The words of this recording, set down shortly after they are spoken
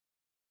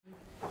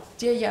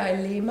Dear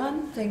Yael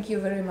Lehmann, thank you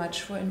very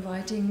much for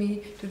inviting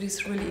me to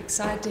this really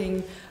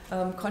exciting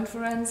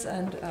conference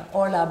and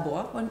or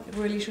labor, one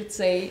really should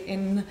say,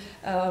 in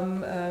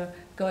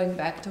going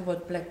back to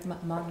what Black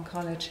Mountain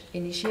College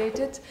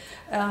initiated.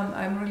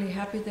 I'm really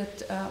happy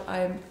that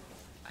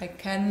I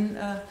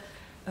can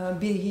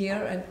be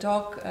here and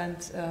talk and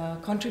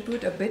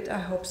contribute a bit, I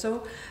hope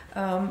so.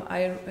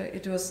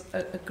 It was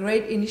a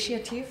great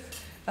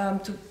initiative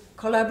to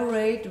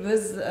collaborate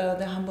with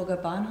the Hamburger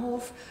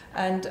Bahnhof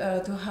and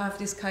to have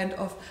this kind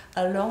of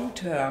a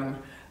long-term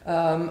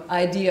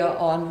idea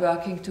on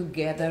working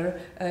together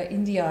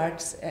in the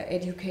arts,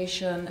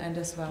 education, and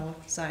as well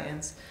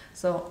science.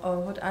 So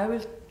what I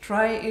will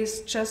try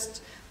is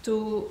just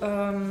to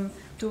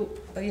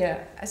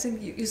I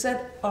think you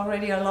said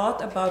already a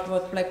lot about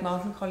what Black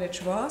Mountain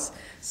College was,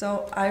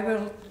 so I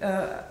will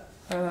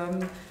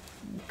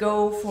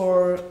go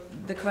for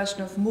the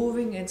question of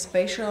moving and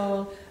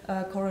spatial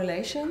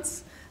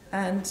correlations,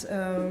 and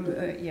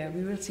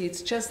we will see.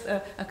 It's just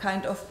a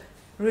kind of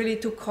really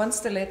to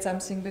constellate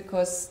something,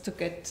 because to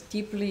get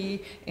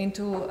deeply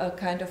into a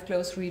kind of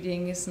close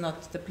reading is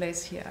not the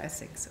place here, I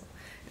think. So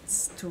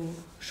it's too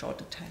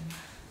short a time.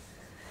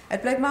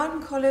 At Black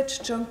Mountain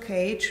College, John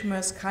Cage,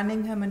 Merce,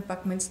 Cunningham, and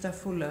Buckminster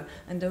Fuller,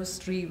 and those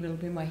three will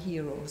be my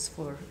heroes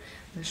for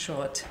the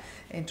short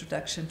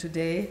introduction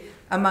today,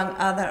 among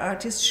other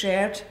artists,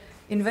 shared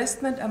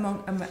investment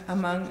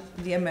among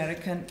the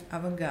American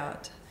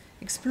avant-garde,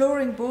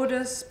 exploring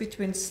borders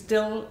between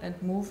still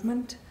and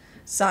movement,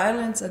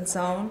 silence and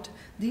sound.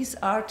 These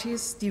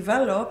artists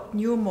developed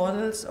new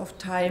models of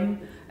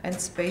time and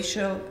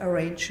spatial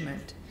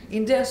arrangement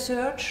in their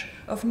search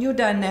of new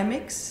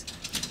dynamics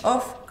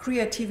of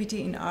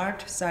creativity in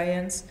art,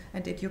 science,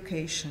 and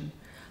education.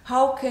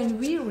 How can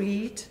we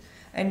read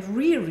and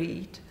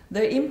reread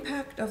the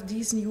impact of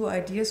these new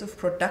ideas of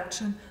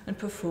production and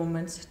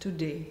performance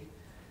today?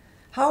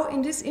 How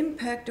in this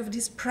impact of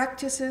these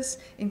practices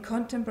in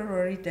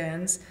contemporary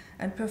dance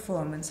and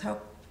performance,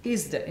 how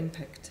is the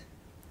impact?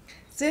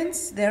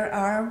 Since there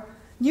are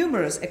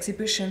numerous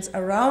exhibitions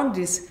around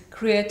this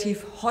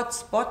creative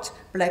hotspot,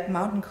 Black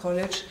Mountain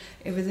College,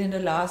 within the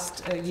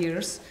last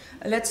years,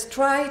 let's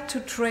try to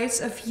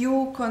trace a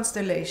few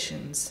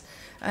constellations.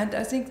 And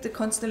I think the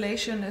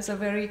constellation is a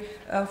very,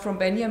 from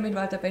Benjamin,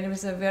 Walter Benjamin,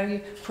 is a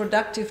very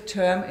productive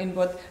term in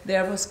what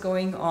there was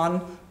going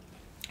on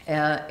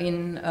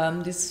in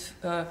this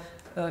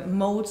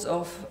modes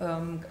of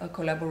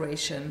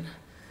collaboration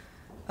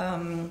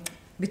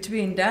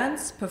between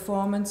dance,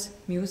 performance,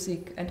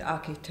 music, and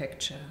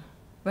architecture.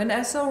 When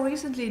I saw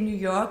recently in New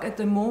York at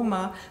the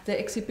MoMA the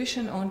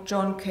exhibition on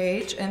John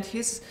Cage and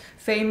his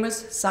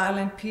famous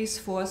silent piece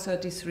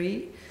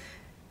 433,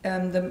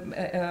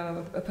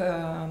 the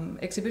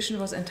exhibition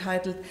was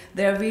entitled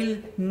 "There Will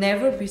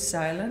Never Be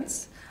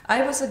Silence,"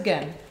 I was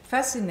again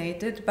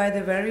fascinated by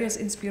the various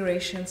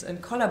inspirations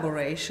and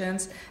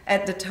collaborations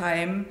at the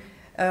time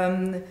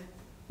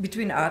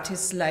between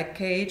artists like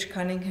Cage,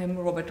 Cunningham,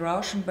 Robert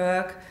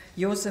Rauschenberg,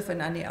 Joseph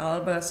and Annie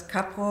Albers,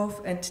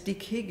 Kaprow and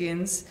Dick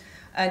Higgins,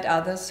 and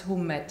others who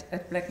met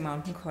at Black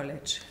Mountain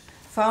College.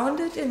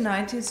 Founded in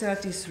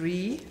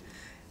 1933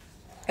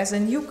 as a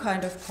new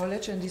kind of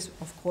college, and this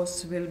of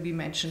course will be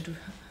mentioned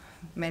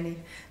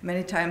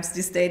many times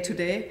this day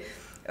today,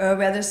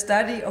 where the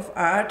study of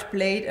art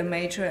played a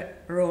major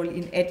role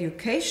in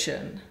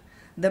education,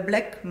 the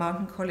Black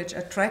Mountain College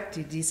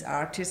attracted these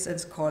artists and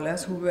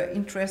scholars who were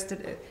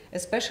interested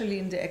especially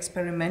in the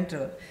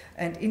experimental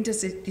and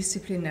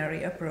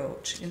interdisciplinary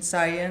approach in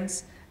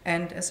science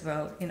and as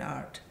well in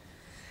art.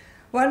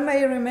 One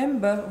may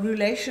remember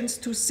relations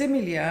to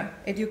similar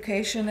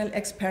educational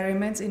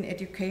experiments in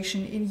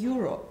education in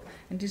Europe,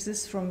 and this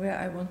is from where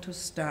I want to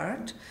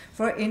start.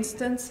 For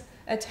instance,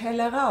 at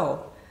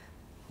Hellerau,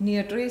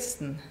 near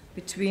Dresden,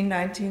 between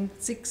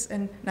 1906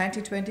 and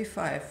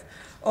 1925,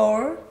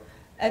 or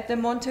at the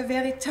Monte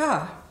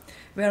Verita,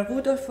 where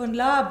Rudolf von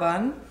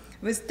Laban,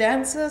 with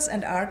dancers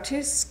and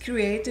artists,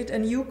 created a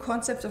new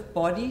concept of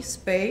body,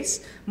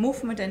 space,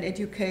 movement, and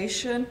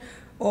education,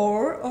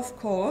 or, of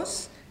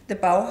course, the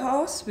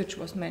Bauhaus, which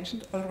was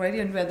mentioned already,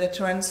 and where the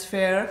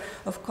transfer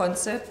of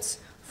concepts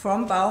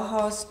from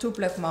Bauhaus to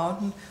Black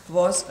Mountain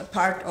was a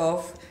part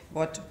of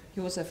what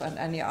Joseph and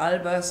Annie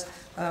Albers,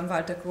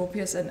 Walter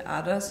Gropius and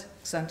others,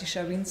 Xanthi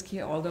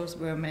Schawinski, all those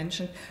were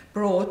mentioned,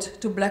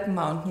 brought to Black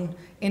Mountain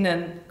in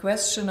a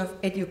question of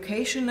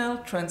educational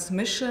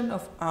transmission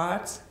of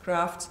arts,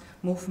 crafts,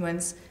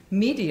 movements,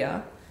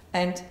 media,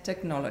 and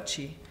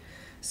technology.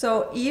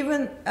 So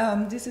even,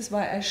 this is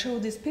why I show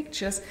these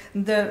pictures,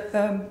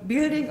 the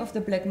building of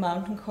the Black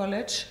Mountain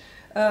College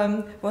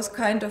was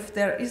kind of,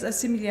 there is a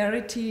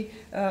similarity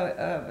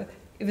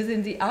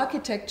within the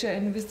architecture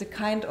and with the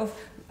kind of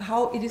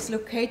how it is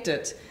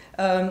located,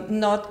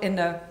 not in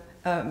a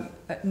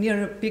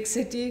near a big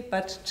city,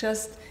 but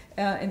just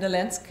in the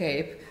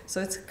landscape.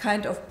 So it's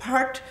kind of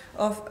part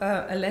of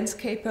a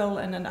landscapal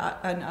and an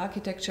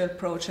architectural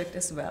project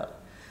as well.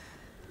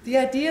 The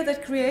idea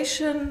that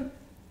creation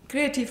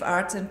creative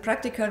arts and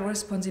practical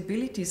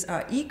responsibilities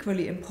are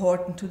equally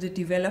important to the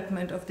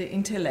development of the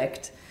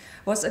intellect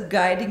was a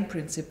guiding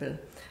principle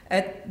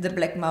at the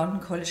Black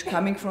Mountain College,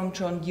 coming from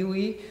John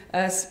Dewey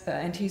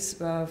and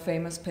his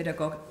famous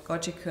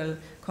pedagogical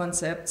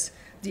concepts.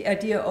 The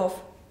idea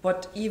of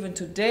what even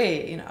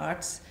today in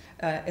arts,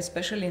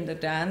 especially in the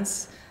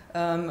dance,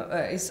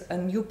 is a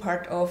new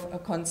part of a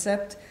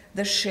concept,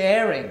 the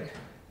sharing.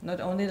 Not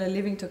only the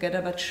living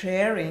together, but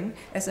sharing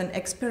as an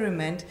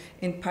experiment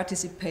in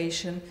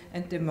participation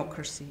and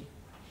democracy.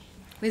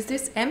 With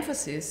this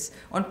emphasis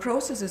on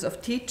processes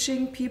of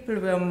teaching, people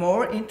were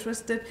more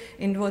interested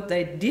in what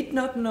they did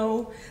not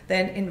know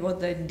than in what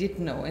they did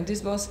know. And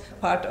this was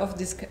part of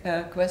this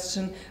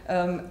question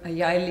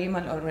Yael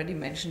Lehmann already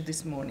mentioned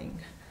this morning.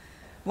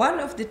 One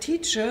of the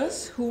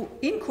teachers who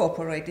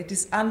incorporated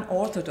this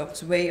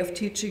unorthodox way of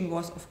teaching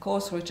was, of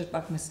course, Richard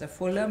Buckminster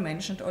Fuller,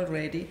 mentioned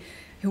already,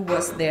 who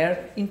was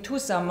there in 2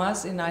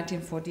 summers in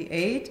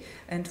 1948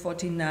 and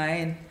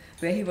 49,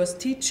 where he was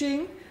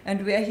teaching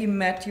and where he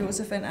met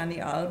Joseph and Annie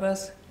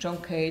Albers,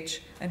 John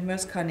Cage, and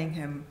Merce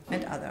Cunningham,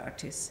 and other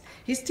artists.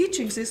 His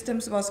teaching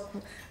systems was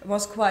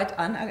quite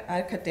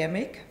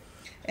unacademic,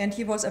 and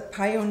he was a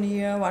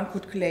pioneer, one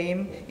could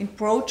claim, in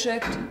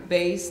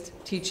project-based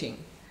teaching.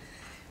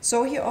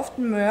 So he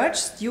often merged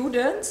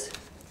students'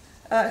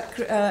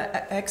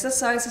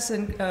 exercises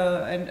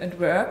and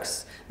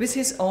works with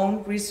his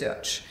own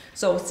research.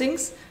 So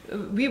things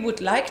we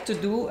would like to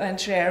do and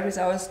share with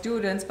our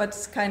students, but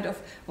it's kind of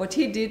what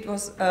he did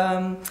was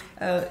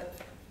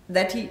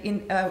that he,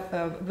 in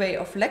a way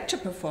of lecture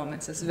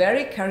performances,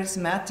 very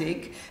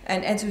charismatic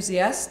and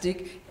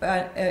enthusiastic,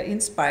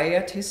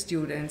 inspired his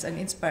students, an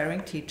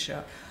inspiring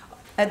teacher.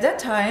 At that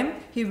time,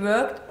 he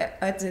worked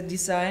at the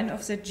design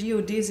of the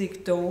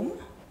geodesic dome,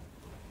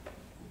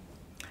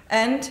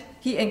 and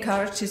he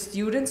encouraged his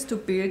students to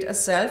build a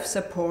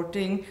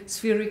self-supporting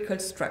spherical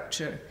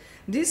structure.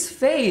 This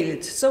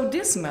failed so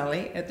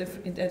dismally at the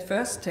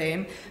first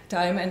time,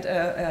 and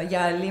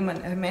Yael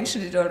Lehmann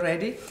mentioned it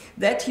already,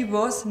 that he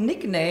was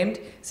nicknamed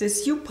the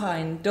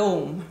supine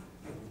dome.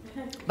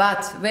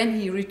 But when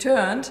he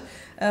returned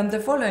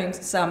the following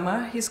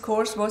summer, his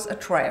course was a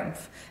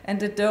triumph. And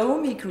the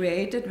dome he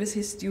created with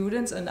his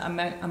students, and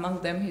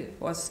among them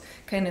was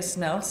Kenneth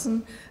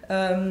Nelson,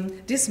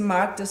 this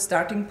marked the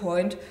starting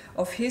point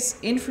of his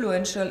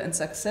influential and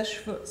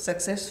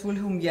successful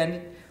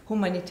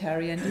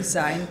humanitarian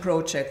design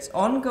projects,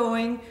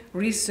 ongoing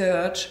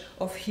research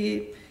of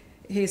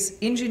his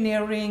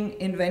engineering,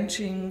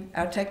 invention,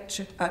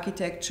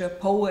 architecture,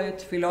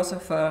 poet,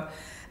 philosopher,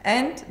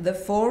 and the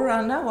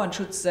forerunner, one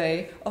should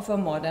say, of a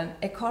modern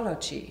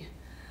ecology.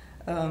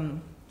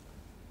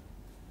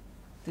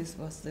 This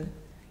was the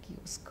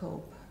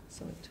geoscope,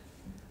 so it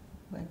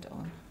went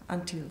on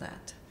until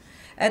that.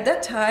 At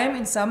that time,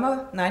 in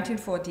summer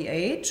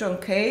 1948, John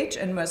Cage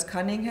and Merce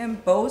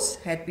Cunningham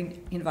both had been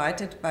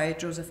invited by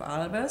Joseph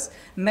Albers,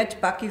 met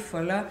Bucky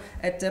Fuller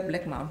at the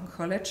Black Mountain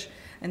College,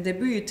 and the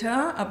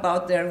bulletin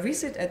about their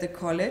visit at the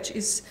college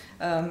is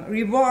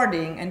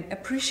rewarding and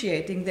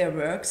appreciating their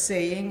work,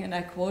 saying, and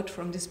I quote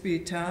from this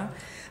bulletin,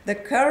 "The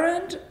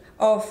current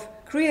of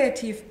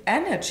creative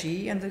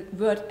energy," and the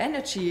word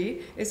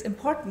energy is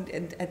important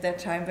at that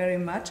time very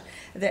much,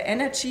 the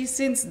energy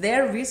since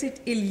their visit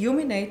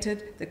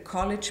illuminated the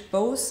college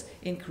both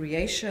in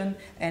creation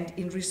and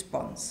in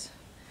response.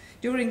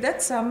 During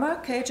that summer,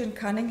 Cage and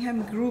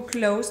Cunningham grew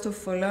close to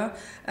Fuller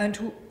and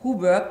who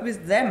worked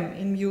with them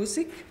in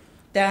music,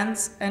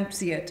 dance and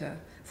theater.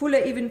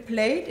 Fuller even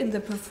played in the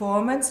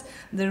performance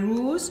The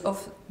Ruse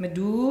of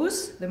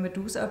Meduse, the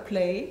Medusa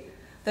play,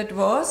 that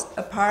was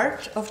a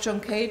part of John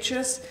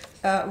Cage's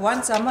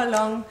one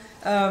summer-long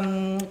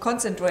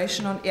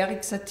concentration on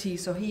Erik Satie.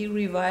 So he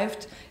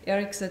revived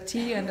Erik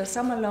Satie, and a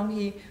summer-long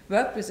he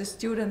worked with the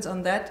students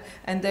on that,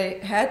 and they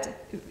had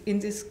in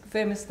this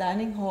famous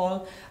dining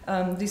hall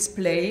this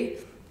play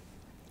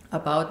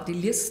about the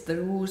list, the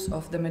rules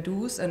of the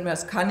Meduse, and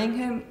Merce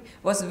Cunningham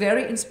was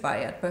very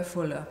inspired by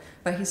Fuller,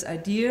 by his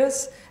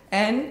ideas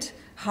and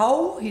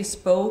how he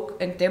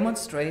spoke and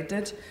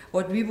demonstrated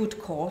what we would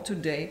call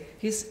today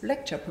his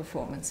lecture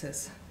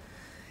performances.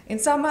 In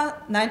summer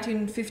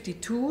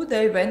 1952,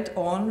 they went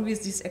on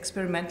with these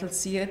experimental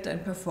theater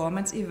and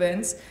performance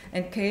events,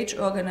 and Cage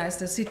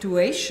organized a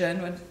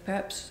situation, and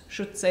perhaps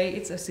should say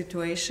it's a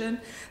situation,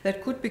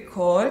 that could be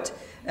called,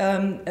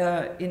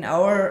 in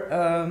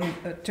our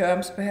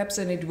terms perhaps,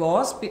 and it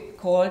was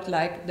called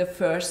like the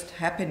first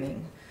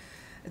happening.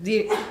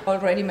 The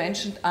already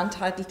mentioned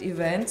untitled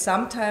event,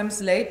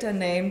 sometimes later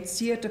named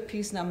Theater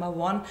Piece Number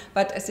 1,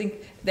 but I think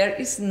there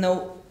is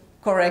no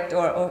correct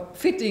or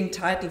fitting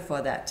title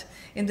for that.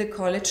 In the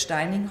college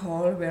dining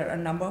hall, where a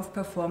number of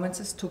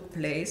performances took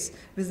place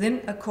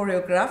within a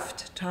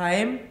choreographed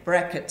time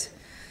bracket,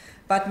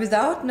 but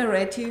without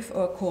narrative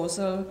or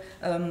causal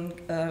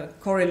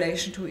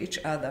correlation to each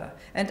other.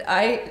 And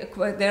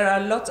there are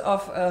lots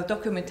of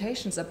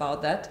documentations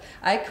about that.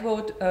 I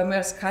quote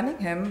Merce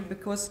Cunningham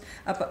because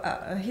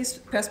his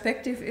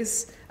perspective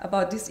is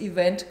about this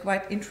event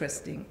quite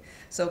interesting.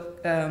 So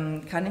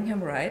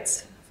Cunningham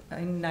writes,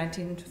 in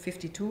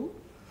 1952,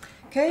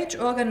 Cage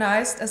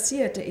organized a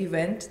theater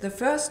event, the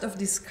first of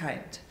this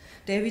kind.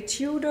 David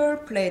Tudor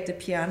played the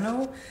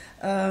piano,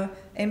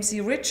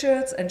 MC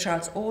Richards and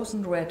Charles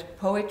Olsen read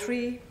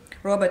poetry,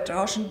 Robert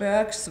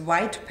Rauschenberg's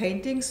white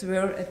paintings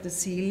were at the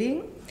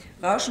ceiling,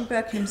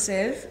 Rauschenberg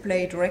himself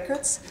played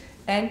records,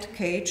 and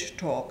Cage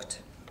talked.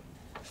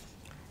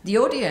 The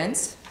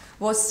audience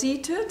was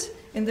seated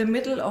in the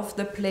middle of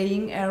the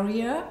playing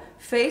area,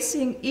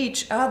 facing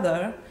each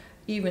other.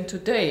 Even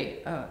today,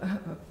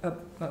 a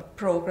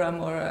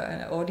program or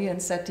an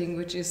audience setting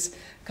which is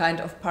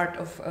kind of part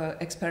of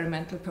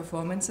experimental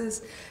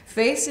performances,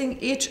 facing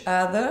each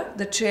other,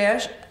 the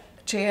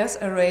chairs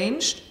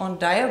arranged on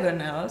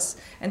diagonals,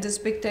 and the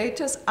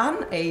spectators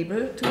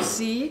unable to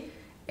see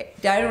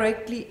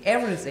directly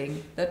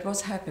everything that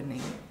was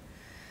happening.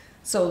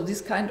 So this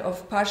kind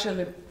of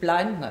partial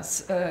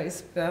blindness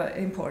is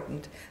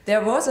important.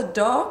 There was a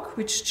dog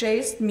which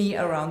chased me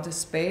around the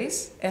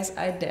space as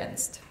I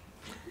danced.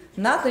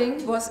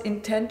 Nothing was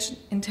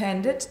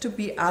intended to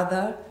be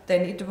other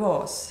than it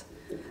was.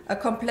 A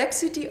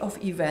complexity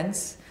of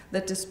events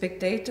that the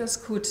spectators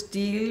could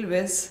deal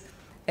with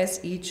as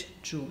each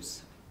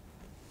chose.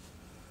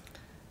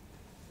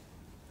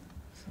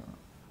 So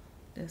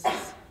this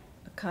is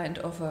a kind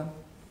of a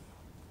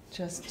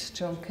just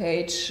John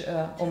Cage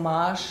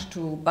homage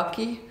to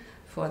Bucky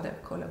for their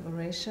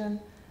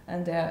collaboration.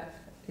 And there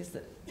is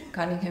the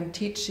Cunningham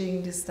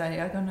teaching these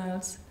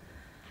diagonals.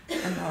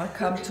 And now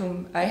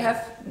I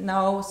have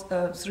now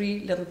 3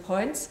 little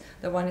points.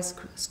 The one is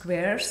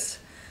squares.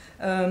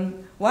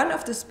 One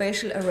of the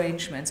spatial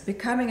arrangements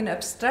becoming an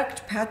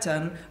abstract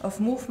pattern of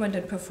movement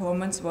and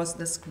performance was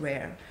the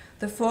square.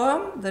 The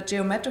form, the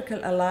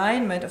geometrical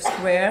alignment of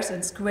squares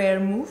and square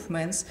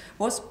movements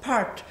was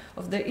part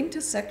of the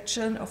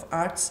intersection of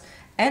arts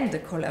and the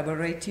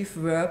collaborative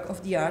work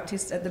of the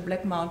artists at the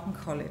Black Mountain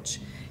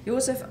College.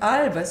 Josef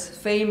Albers'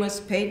 famous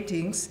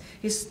paintings,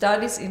 his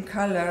studies in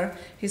color,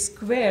 his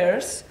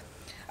squares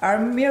are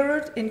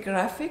mirrored in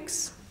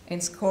graphics,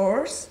 in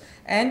scores,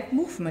 and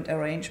movement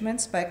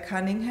arrangements by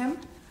Cunningham,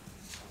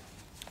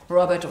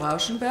 Robert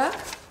Rauschenberg,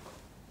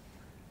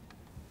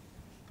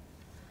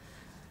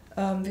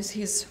 with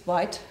his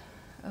white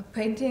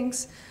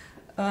paintings,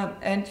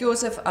 and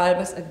Josef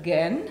Albers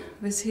again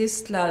with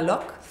his La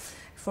Loque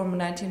from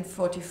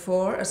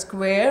 1944, a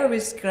square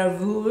with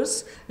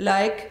gravures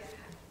like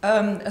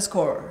a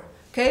score.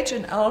 Cage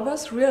and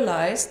Albers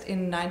realized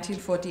in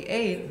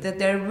 1948 that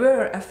there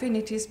were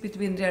affinities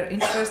between their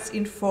interests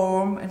in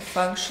form and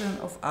function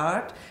of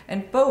art,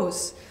 and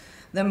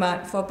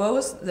for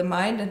both the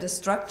mind and the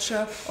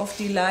structure of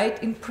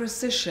delight in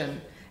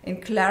precision,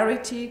 in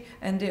clarity,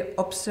 and the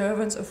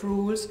observance of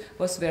rules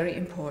was very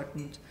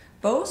important.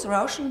 Both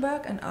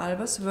Rauschenberg and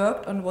Albers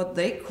worked on what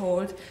they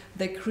called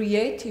the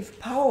creative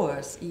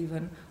powers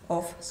even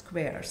of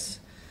squares.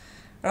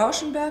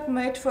 Rauschenberg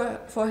made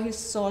for his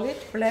solid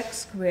black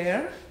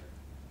square,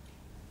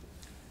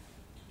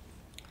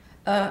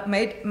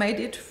 made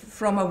it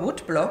from a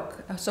wood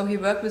block, so he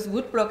worked with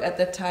wood block at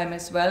that time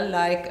as well,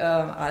 like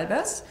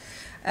Albers,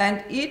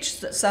 and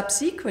each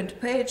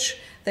subsequent page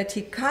that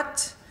he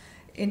cut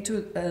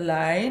into a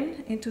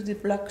line, into the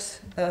block's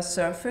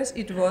surface,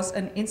 it was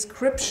an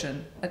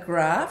inscription, a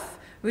graph,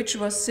 which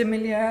was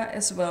similar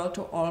as well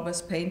to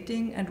Albers'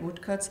 painting and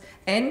woodcuts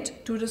and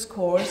to the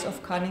scores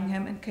of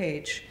Cunningham and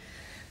Cage.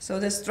 So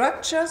the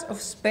structures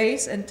of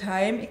space and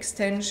time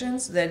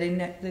extensions, the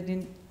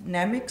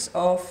dynamics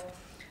of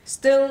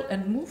still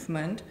and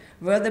movement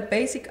were the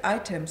basic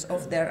items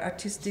of their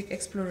artistic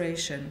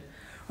exploration.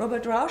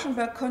 Robert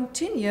Rauschenberg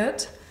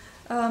continued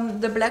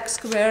the black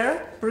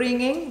square,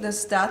 bringing the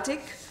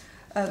static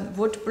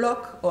wood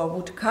block or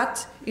wood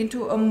cut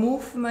into a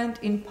movement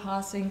in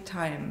passing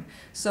time.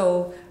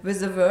 So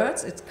with the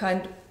words, it's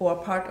or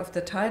part of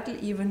the title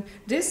even,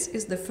 this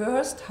is the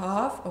first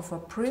half of a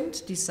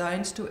print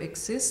designed to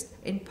exist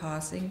in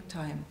passing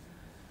time.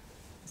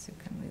 As you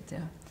can read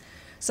there.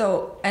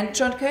 So, and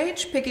John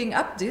Cage, picking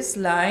up this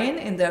line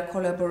in their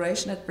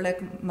collaboration at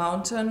Black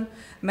Mountain,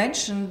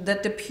 mentioned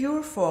that the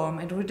pure form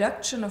and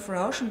reduction of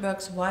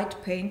Rauschenberg's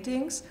white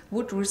paintings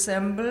would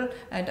resemble,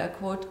 and I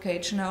quote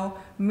Cage now,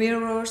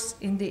 mirrors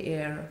in the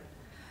air.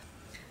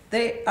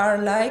 They are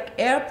like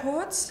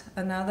airports,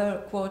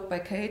 another quote by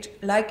Cage,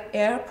 like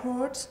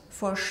airports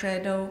for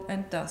shadow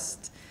and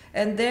dust.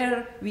 And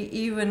there we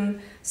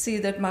even see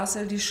that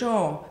Marcel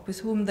Duchamp, with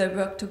whom they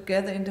worked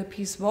together in the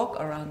piece Walk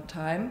Around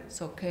Time,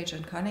 so Cage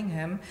and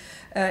Cunningham,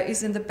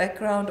 is in the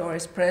background or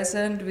is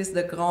present with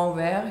the grand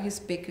verre, his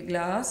big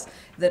glass,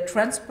 the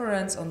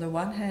transparence on the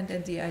one hand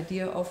and the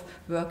idea of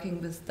working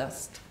with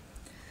dust.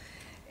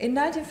 In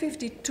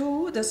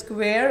 1952, the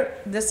square,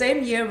 the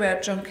same year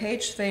where John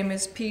Cage's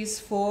famous piece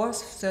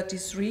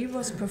 433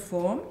 was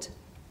performed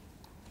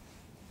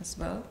as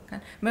well,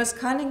 Merce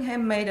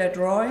Cunningham made a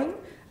drawing,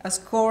 a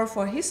score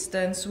for his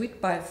then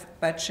Suite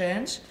by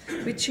Chance,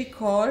 which he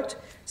called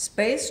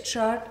Space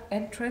Chart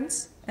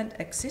Entrance and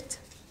Exit,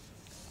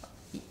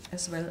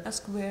 as well as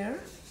square,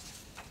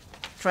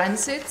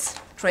 transits,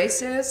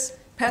 traces,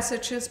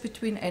 passages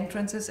between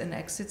entrances and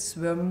exits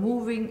were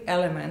moving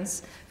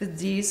elements with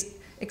these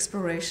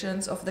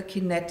explorations of the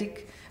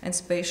kinetic and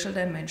spatial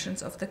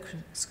dimensions of the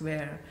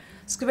square.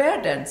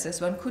 Square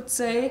dances, one could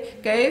say,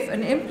 gave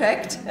an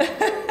impact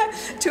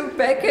to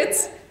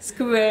Beckett's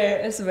square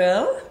as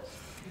well.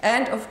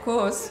 And of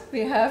course,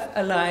 we have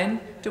a line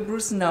to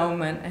Bruce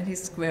Nauman and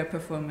his square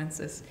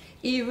performances.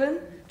 Even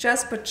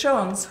Jasper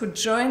Johns, who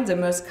joined the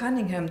Merce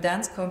Cunningham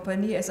dance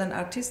company as an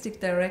artistic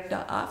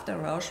director after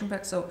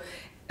Rauschenberg, so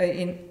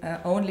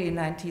only in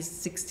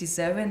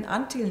 1967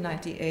 until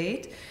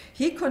 1998,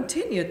 he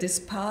continued this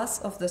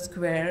path of the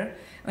square,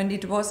 and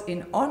it was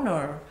in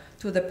honor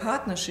to the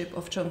partnership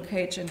of John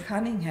Cage and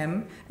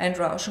Cunningham and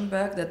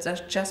Rauschenberg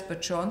that Jasper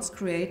Johns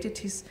created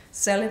his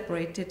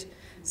celebrated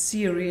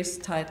series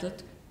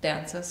titled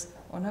Dancers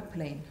on a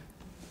Plane.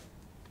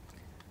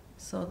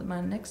 So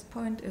my next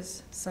point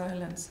is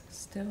silence,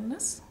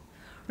 stillness.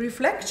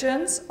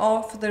 Reflections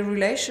of the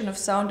relation of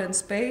sound and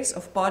space,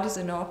 of bodies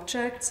and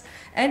objects,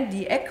 and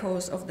the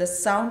echoes of the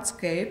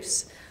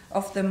soundscapes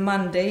of the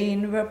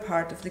mundane were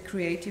part of the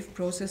creative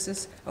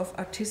processes of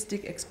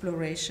artistic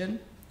exploration,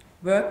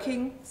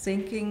 working,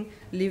 thinking,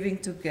 living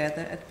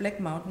together at Black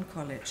Mountain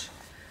College.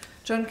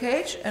 John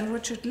Cage and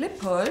Richard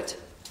Lippold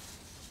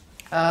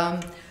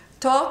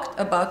talked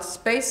about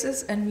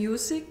spaces and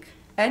music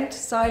and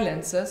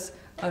silences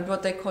and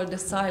what they call the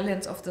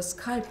silence of the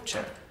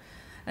sculpture.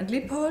 And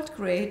Lippold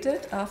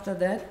created, after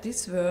that,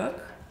 this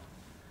work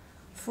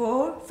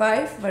for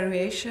 5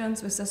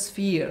 variations with a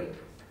sphere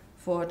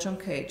for John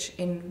Cage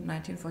in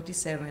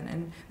 1947.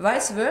 And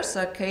vice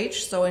versa,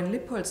 Cage saw in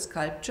Lippold's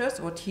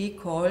sculptures what he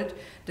called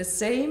the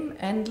same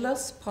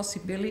endless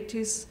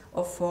possibilities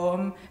of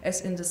form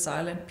as in the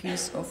silent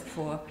piece of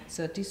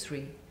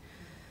 433.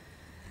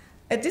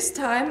 At this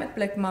time at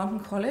Black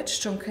Mountain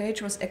College, John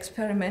Cage was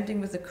experimenting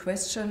with the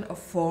question of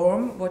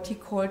form, what he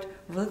called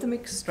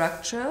rhythmic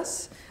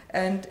structures,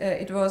 and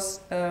it was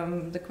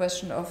the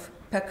question of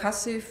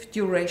percussive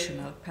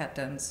durational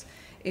patterns,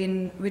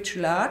 in which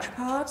large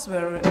parts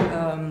were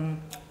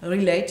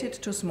related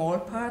to small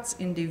parts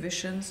in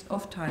divisions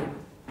of time.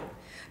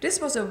 This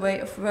was a way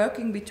of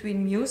working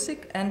between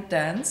music and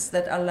dance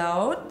that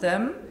allowed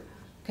them,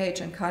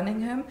 Cage and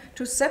Cunningham,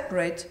 to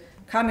separate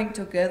coming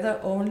together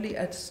only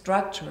at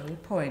structural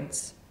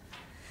points.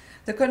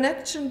 The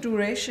connection,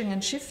 duration,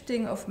 and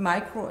shifting of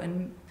micro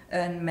and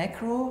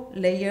macro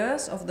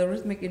layers of the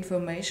rhythmic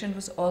information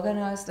was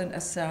organized and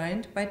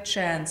assigned by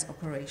chance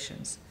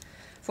operations.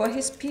 For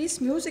his piece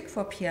Music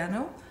for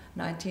Piano,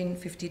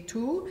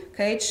 1952,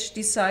 Cage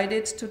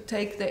decided to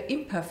take the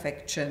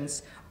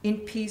imperfections in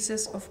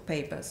pieces of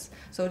papers.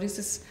 So this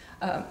is,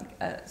 I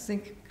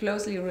think,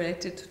 closely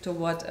related to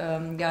what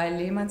Guy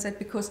Lehmann said,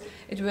 because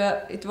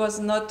it was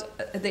not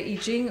the I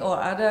Ching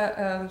or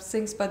other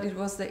things, but it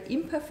was the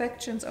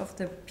imperfections of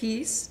the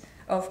piece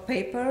of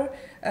paper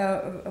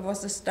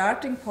was the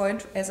starting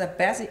point as a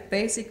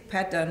basic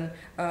pattern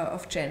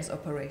of chance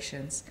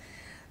operations.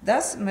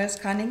 Thus, Merce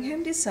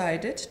Cunningham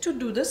decided to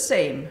do the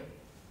same.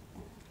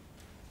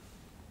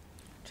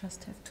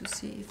 Just have to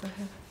see if I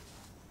have.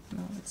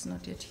 No, it's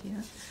not yet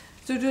here.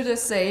 To do the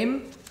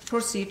same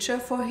procedure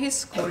for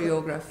his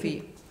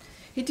choreography.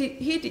 He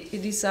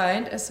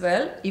designed as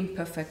well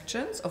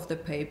imperfections of the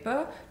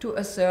paper to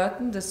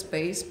ascertain the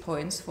space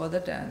points for the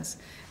dance.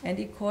 And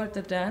he called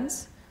the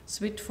dance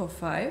Suite for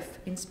 5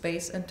 in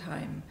Space and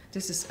Time.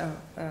 This is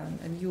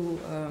a new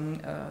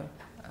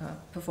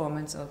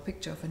performance, or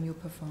picture of a new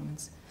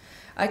performance.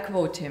 I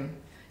quote him: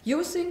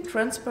 "Using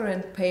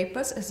transparent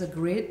papers as a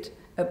grid,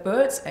 a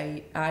bird's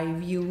eye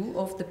view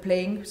of the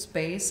playing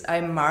space,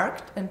 I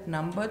marked and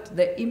numbered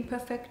the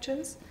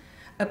imperfections,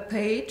 a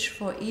page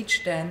for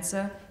each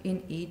dancer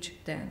in each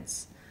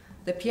dance.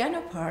 The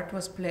piano part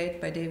was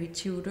played by David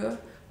Tudor,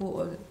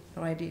 who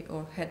already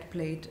had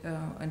played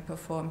and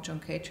performed John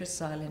Cage's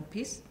silent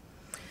piece.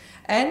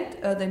 And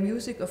the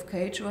music of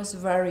Cage was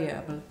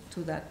variable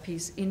to that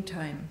piece in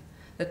time.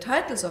 The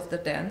titles of the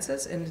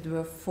dances, and it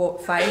were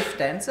 5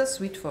 dances,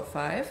 Suite for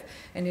 5,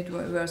 and it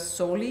were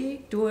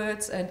soli,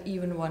 duets, and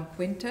even one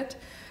quintet,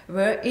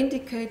 were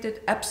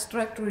indicated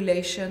abstract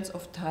relations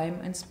of time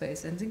and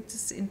space. And I think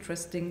this is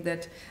interesting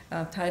that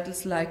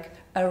titles like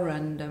A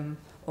Random,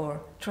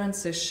 or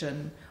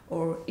Transition,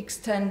 or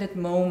Extended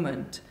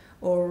Moment,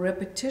 or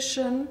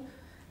Repetition,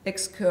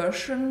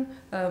 Excursion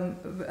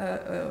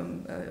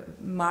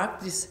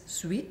marked this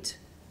suite,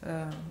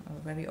 a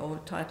very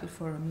old title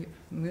for a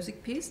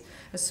music piece,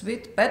 a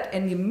suite, but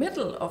in the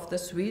middle of the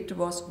suite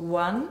was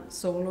one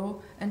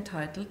solo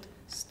entitled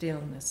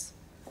Stillness.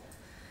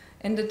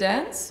 In the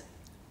dance,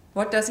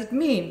 what does it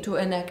mean to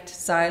enact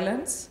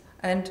silence,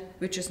 and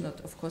which is not,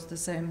 of course, the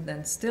same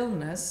than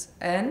stillness,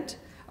 and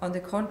on the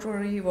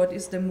contrary, what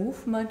is the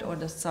movement or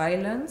the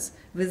silence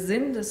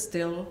within the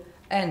still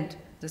and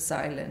the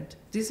silent?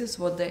 This is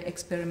what they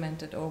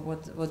experimented, or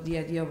what the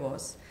idea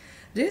was.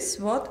 This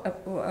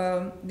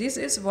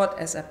is what,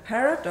 as a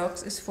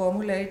paradox, is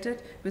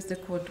formulated with the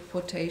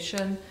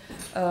quotation,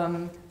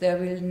 there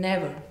will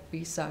never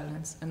be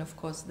silence, and of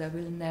course there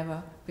will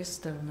never be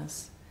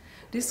stillness.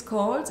 This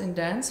calls in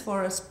dance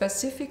for a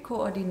specific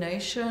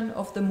coordination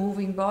of the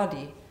moving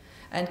body.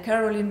 And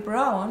Caroline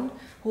Brown,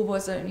 who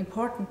was an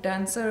important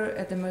dancer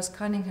at the Merce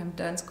Cunningham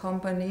Dance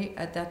Company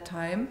at that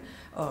time,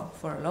 or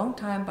for a long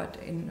time, but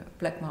in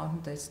Black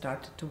Mountain they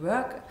started to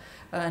work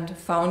and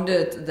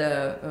founded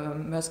the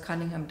Merce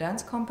Cunningham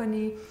Dance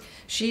Company.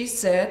 She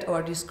said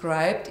or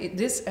described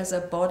this as a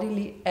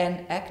bodily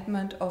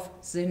enactment of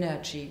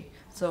synergy.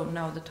 So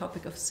now the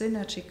topic of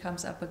synergy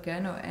comes up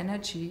again, or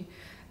energy,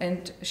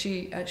 and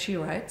she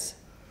writes,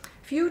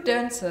 "Few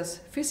dancers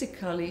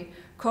physically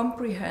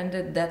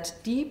comprehended that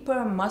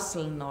deeper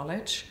muscle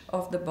knowledge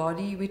of the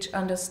body which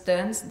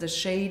understands the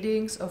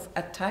shadings of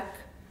attack,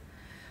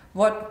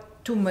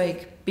 what to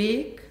make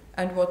big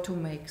and what to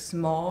make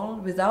small,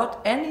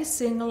 without any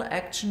single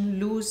action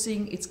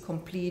losing its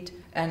complete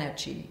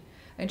energy."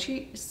 And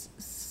she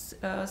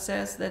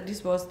says that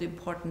this was the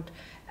important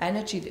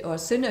energy or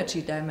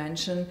synergy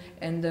dimension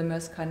in the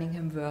Merce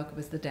Cunningham work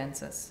with the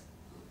dancers.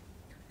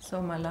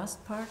 So my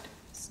last part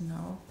is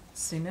now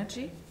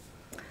synergy.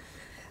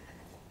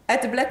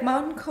 At the Black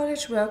Mountain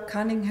College, where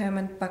Cunningham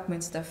and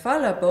Buckminster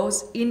Fuller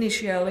both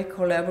initially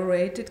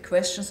collaborated,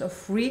 questions of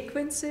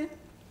frequency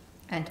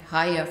and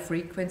higher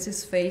frequency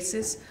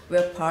spaces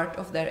were part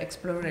of their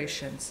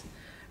explorations.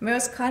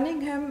 Merce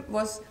Cunningham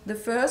was the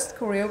first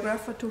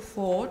choreographer to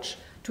forge,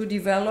 to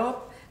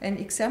develop and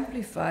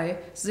exemplify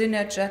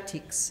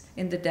synergetics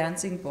in the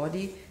dancing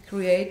body,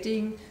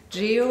 creating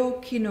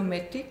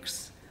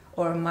geokinematics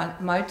or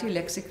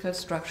multilexical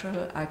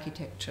structural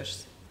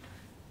architectures.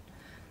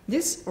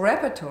 This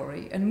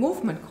repertory and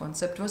movement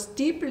concept was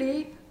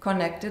deeply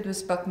connected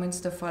with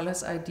Buckminster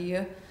Fuller's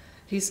idea,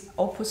 his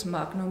opus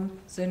magnum,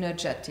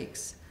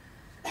 synergetics.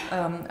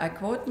 I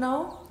quote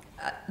now,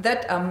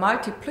 that a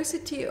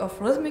multiplicity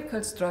of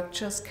rhythmical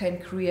structures can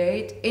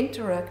create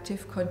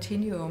interactive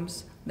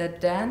continuums, that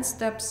dance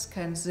steps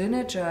can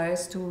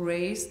synergize to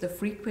raise the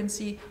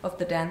frequency of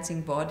the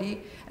dancing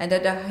body, and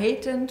that a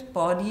heightened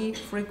body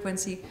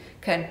frequency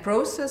can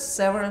process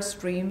several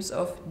streams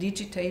of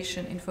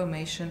digitation,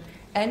 information,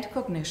 and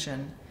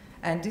cognition.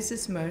 And this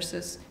is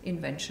Merce's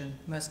invention,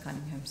 Merce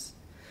Cunningham's.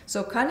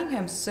 So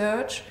Cunningham's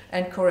search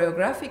and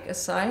choreographic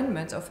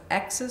assignments of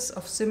axes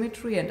of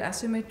symmetry and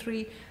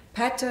asymmetry,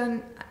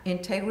 pattern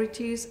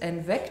integrities,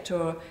 and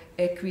vector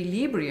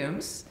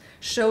equilibriums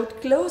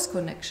showed close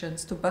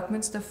connections to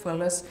Buckminster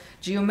Fuller's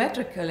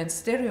geometrical and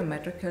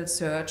stereometrical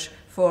search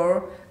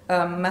for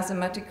a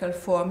mathematical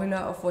formula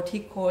of what he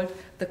called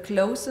the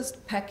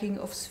closest packing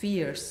of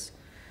spheres,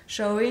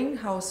 showing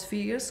how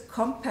spheres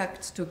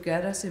compact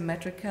together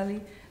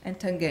symmetrically and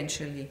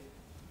tangentially.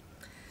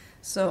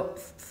 So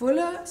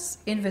Fuller's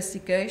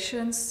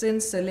investigations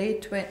since the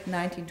late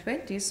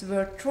 1920s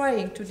were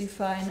trying to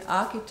define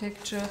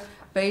architecture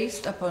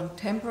based upon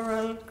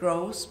temporal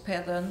growth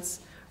patterns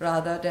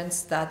rather than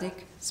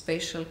static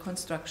spatial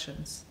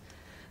constructions.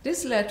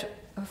 This led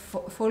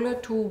Fuller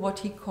to what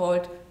he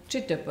called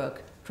jitterbug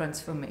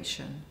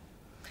transformation.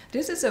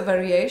 This is a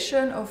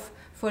variation of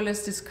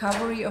Fuller's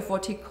discovery of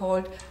what he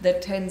called the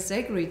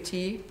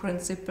tensegrity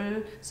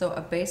principle, so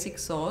a basic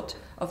thought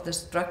of the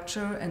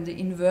structure and the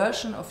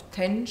inversion of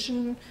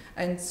tension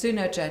and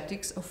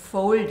synergetics of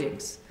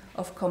foldings,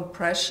 of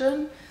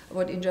compression,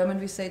 what in German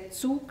we say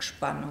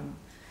Zugspannung.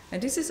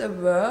 And this is a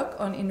work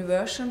on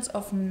inversions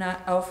of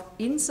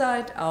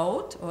inside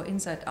out or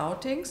inside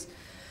outings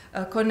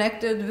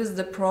connected with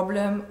the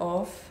problem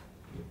of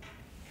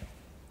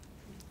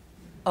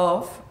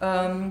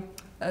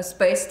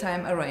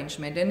space-time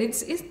arrangement. And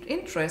it's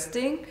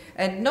interesting,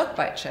 and not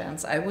by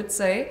chance, I would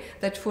say,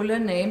 that Fuller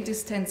named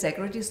this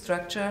tensegrity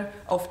structure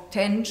of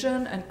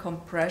tension and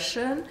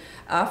compression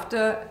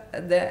after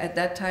the, at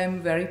that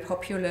time, very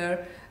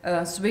popular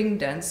swing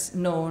dance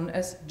known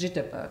as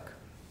jitterbug.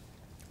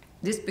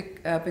 This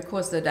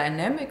because the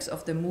dynamics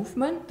of the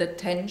movement, the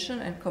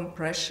tension and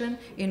compression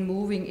in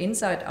moving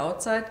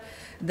inside-outside,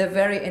 the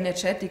very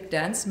energetic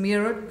dance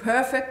mirrored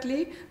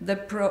perfectly the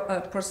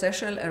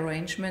processual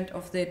arrangement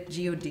of the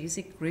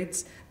geodesic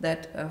grids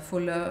that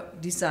Fuller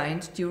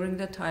designed during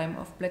the time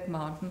of Black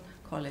Mountain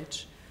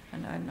College.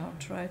 And I now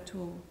try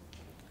to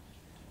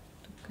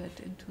get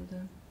into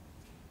the...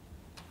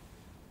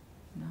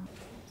 No.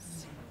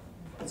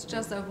 It's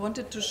just I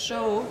wanted to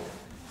show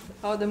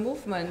how the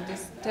movement,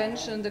 this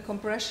tension, the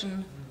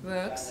compression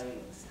works.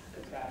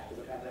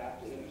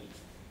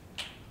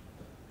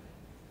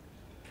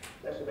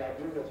 That's about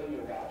beautiful thing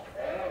about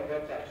all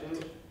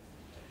vertices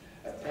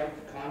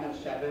take the common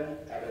center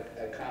at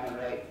a common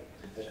rate.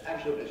 There's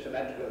absolutely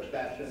symmetrical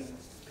expansion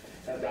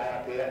of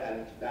diapia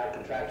and now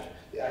contracts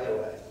the other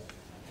way.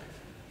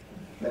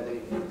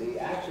 But the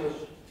axis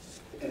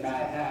in my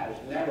hands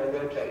never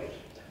rotates.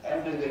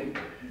 Only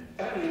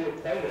the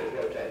equator is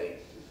rotating.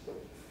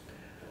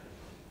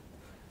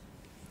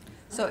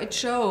 So it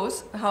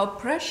shows how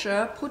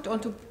pressure put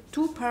onto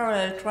two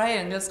parallel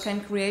triangles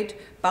can create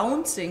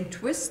bouncing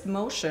twist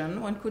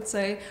motion, one could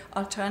say,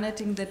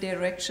 alternating the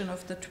direction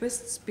of the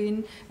twist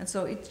spin, and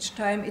so each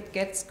time it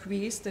gets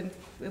squeezed and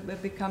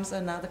it becomes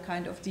another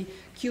kind of the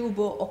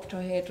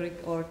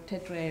cubo-octahedric or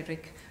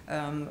tetrahedric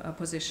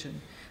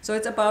position. So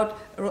it's about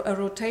a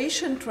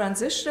rotation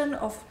transition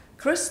of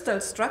crystal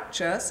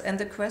structures and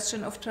the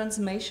question of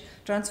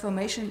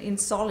transformation in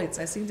solids.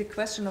 I think the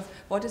question of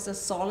what is a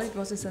solid,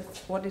 what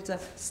is a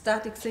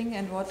static thing,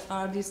 and what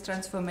are these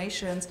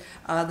transformations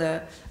are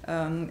the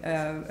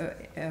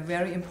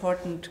very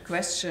important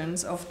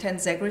questions of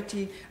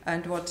tensegrity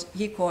and what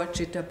he called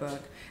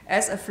jitterbug.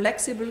 As a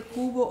flexible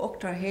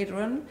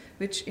cubo-octahedron,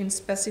 which in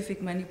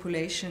specific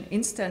manipulation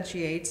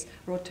instantiates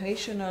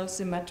rotational,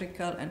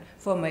 symmetrical, and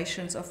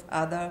formations of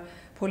other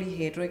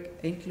polyhedric,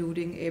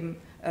 including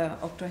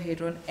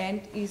octahedron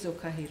and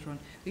isocahedron.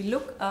 We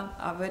look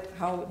at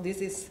how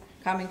this is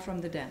coming from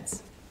the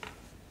dance.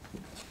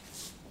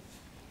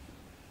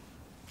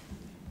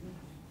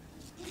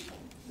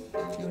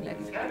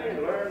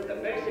 Having learned the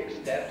basic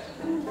steps,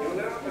 you'll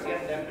never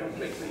forget them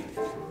completely.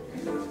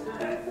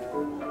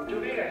 To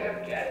be a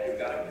hepcat, you've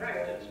got to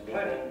practice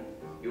plenty.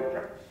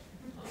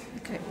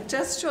 Okay,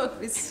 just short,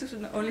 it's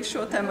only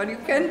short time, but you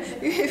can,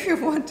 if you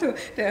want to,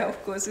 there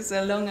of course is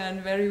a long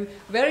and very,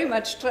 very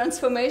much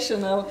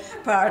transformational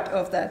part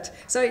of that.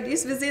 So it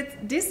is with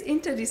this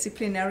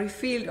interdisciplinary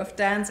field of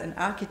dance and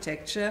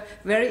architecture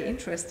very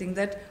interesting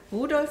that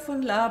Rudolf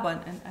von Laban,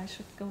 and I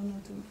should go now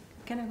to,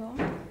 can I go on?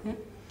 Yeah?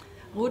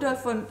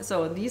 Rudolf von,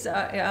 so these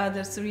are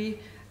the three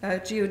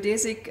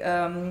geodesic,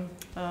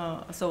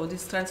 so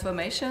these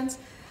transformations,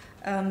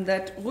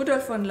 that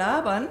Rudolf von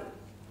Laban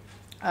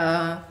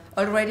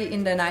already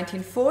in the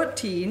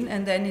 1914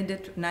 and then in the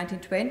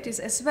 1920s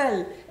as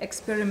well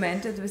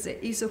experimented with the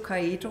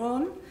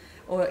isocaedron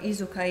or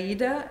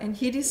isocaeder, and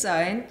he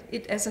designed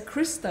it as a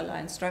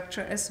crystalline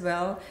structure as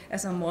well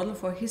as a model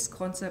for his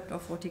concept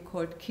of what he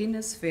called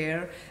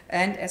kinesphere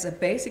and as a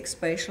basic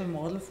spatial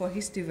model for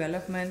his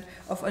development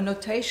of a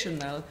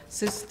notational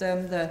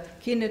system, the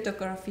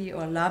kinetography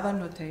or Laban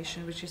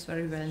notation, which is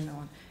very well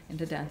known in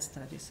the dance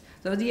studies.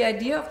 So the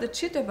idea of the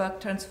jitterbug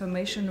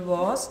transformation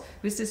was,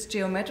 with this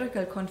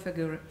geometrical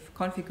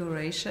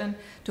configuration,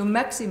 to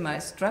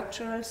maximize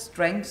structural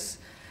strengths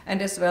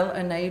and as well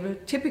enable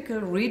typical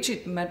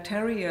rigid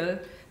material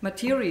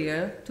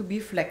to be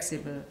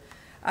flexible.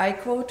 I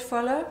quote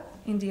Fuller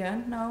in the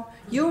end now,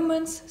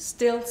 "Humans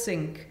still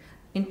think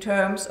in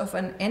terms of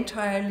an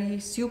entirely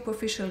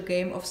superficial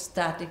game of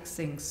static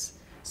things,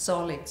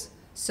 solids,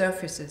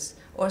 surfaces,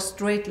 or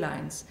straight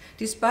lines,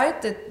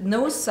 despite that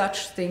no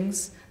such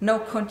things, no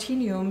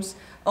continuums,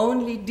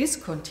 only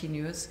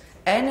discontinuous,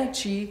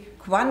 energy,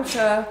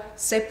 quanta,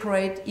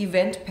 separate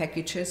event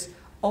packages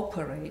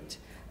operate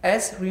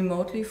as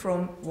remotely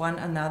from one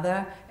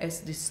another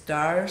as the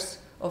stars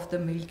of the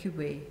Milky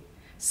Way.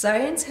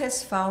 Science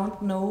has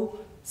found no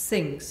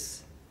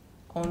things,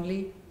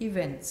 only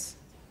events."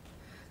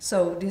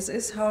 So this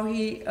is how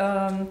he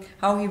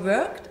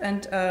worked,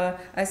 and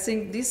I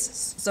think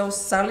those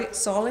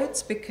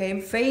solids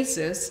became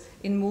phases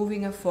in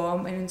moving a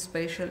form and in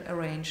spatial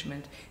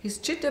arrangement. His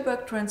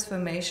jitterbug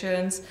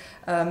transformations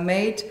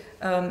made,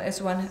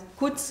 as one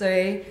could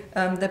say,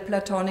 the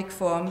Platonic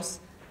forms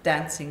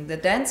dancing. The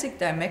dancing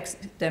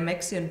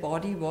Dymaxion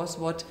body was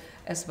what,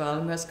 as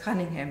well, Merce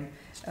Cunningham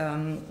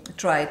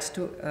tried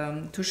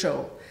to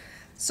show.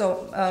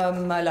 So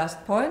my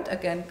last point,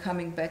 again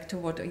coming back to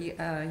what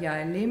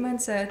Yael Lehmann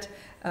said,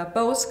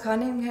 both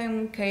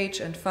Cunningham, Cage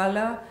and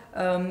Fuller,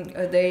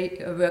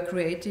 they were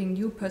creating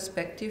new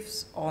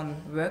perspectives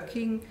on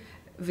working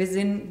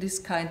within these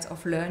kinds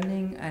of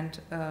learning and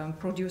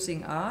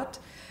producing art,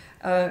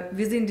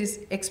 within these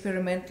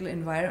experimental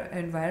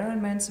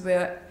environments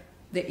where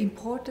the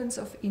importance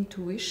of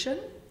intuition,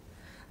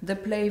 the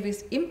play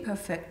with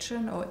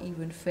imperfection or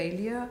even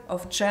failure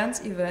of chance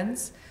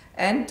events,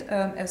 and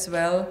as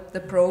well the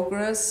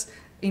progress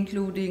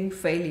including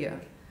failure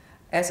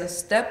as a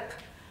step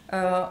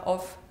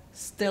of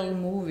still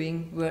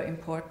moving were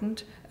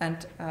important.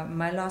 And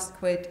my last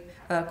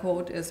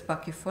quote is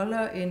Bucky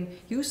Fuller in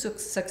 "You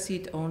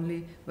succeed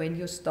only when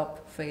you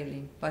stop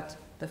failing, but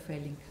the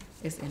failing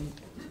is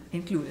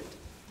included."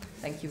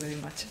 Thank you very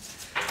much.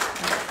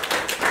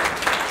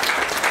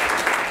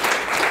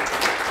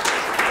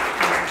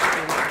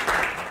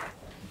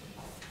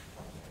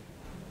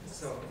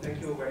 So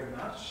thank you very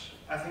much.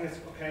 I think it's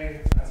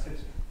okay I sit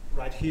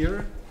right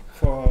here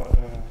for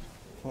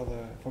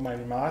my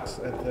remarks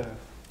and the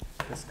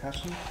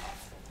discussion.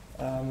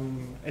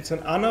 It's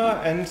an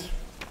honor and,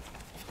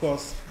 of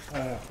course,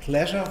 a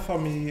pleasure for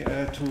me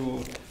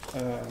to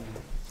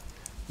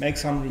make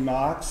some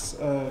remarks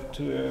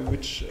in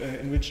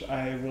which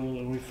I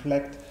will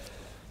reflect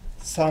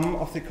some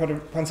of the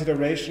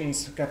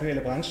considerations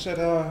Gabriele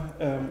Brandstetter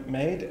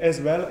made, as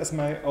well as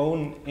my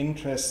own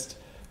interest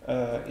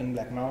in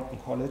Black Mountain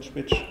College,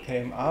 which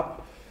came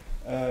up.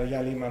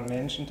 Yael Lehmann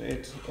mentioned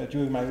it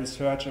during my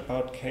research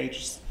about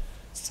Cage's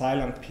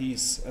silent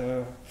piece,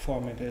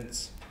 4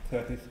 minutes,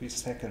 33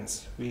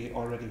 seconds. We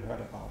already heard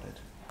about it.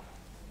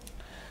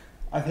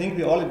 I think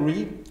we all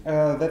agree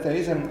that there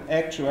is an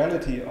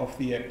actuality of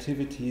the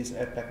activities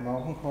at Black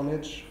Mountain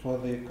College for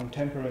the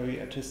contemporary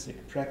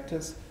artistic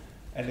practice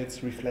and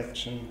its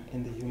reflection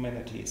in the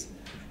humanities.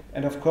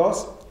 And of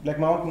course, Black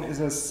Mountain is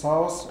a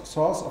source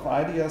of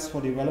ideas for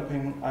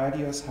developing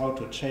ideas how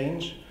to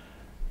change,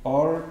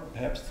 or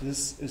perhaps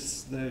this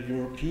is the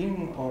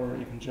European or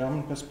even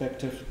German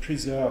perspective,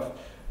 preserve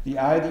the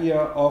idea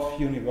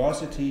of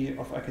university,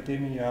 of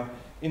academia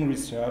in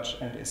research,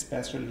 and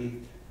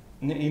especially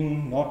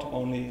in not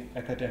only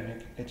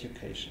academic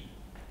education.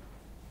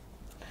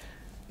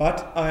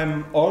 But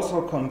I'm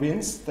also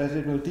convinced that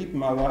it will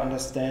deepen our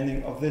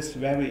understanding of this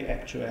very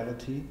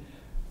actuality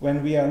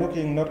when we are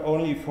looking not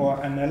only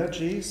for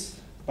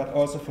analogies, but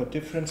also for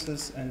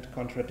differences and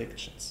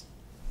contradictions.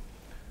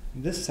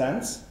 In this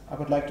sense, I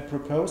would like to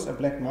propose a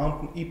Black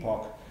Mountain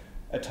epoch,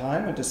 a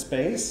time and a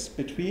space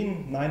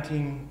between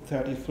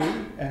 1933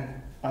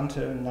 and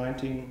until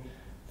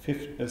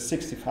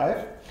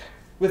 1965,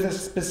 with a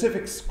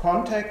specific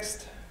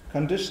context,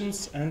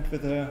 conditions, and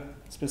with a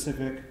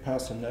specific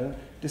personnel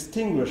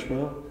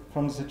distinguishable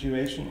from the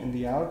situation in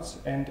the arts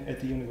and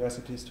at the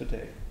universities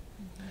today.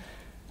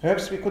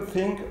 Perhaps we could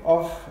think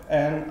of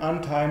an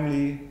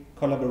untimely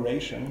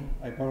collaboration,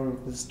 I borrow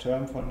this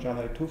term from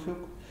Jalai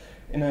Tufuk,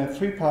 in a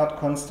three-part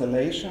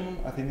constellation.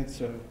 I think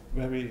it's a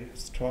very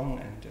strong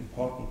and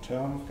important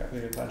term,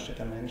 Gabriele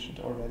Brandstetter mentioned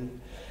already,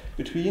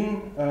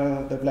 between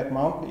the Black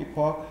Mountain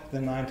epoch, the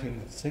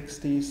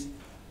 1960s,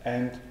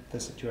 and the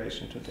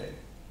situation today.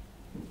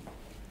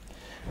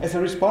 As a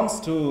response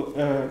to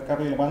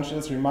Gabriele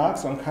Brandstetter's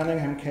remarks on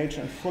Cunningham, Cage,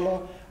 and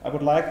Fuller, I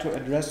would like to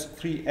address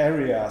three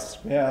areas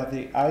where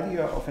the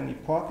idea of an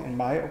epoch, in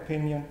my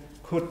opinion,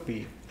 could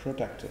be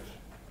productive.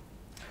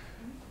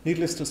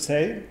 Needless to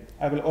say,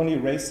 I will only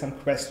raise some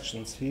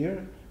questions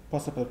here,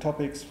 possible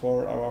topics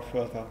for our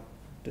further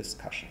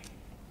discussion.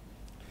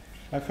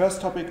 My first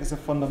topic is a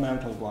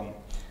fundamental one.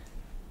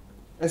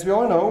 As we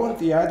all know,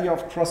 the idea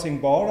of crossing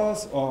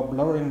borders or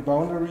blurring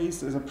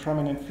boundaries is a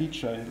prominent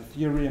feature in the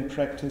theory and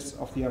practice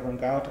of the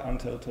avant-garde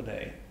until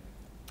today.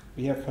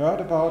 We have heard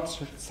about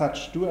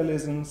such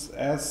dualisms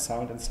as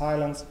sound and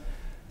silence,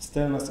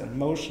 stillness and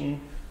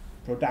motion,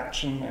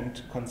 production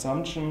and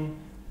consumption,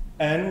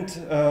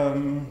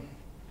 and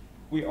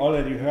we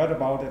already heard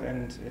about it,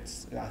 and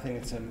I think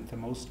it's the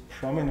most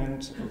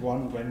prominent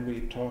one when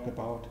we talk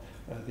about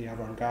the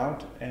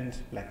avant-garde and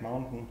Black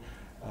Mountain,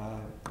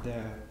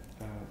 the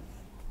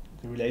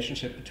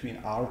relationship between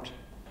art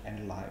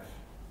and life.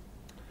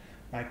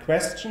 My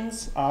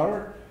questions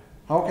are,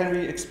 how can we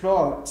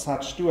explore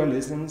such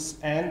dualisms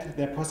and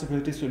their possible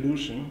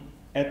dissolution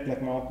at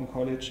Black Mountain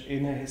College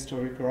in a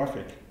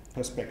historiographic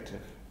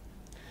perspective?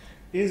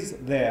 Is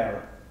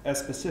there a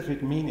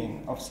specific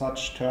meaning of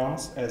such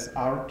terms as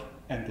art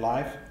and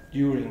life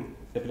during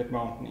the Black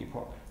Mountain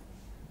epoch?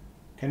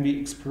 Can we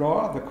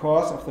explore the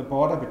course of the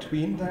border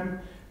between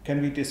them?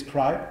 Can we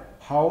describe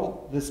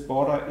how this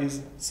border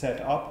is set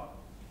up,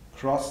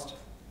 crossed,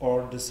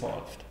 or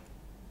dissolved?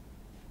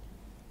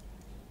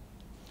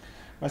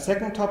 My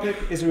second topic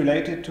is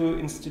related to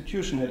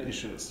institutional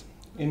issues.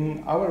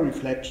 In our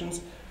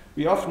reflections,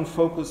 we often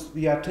focus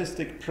the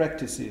artistic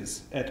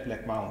practices at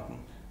Black Mountain,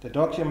 the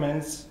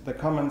documents, the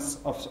comments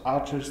of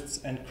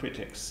artists and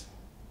critics.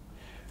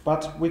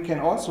 But we can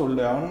also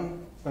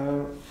learn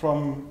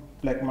from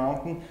Black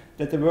Mountain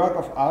that the work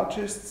of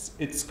artists,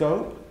 its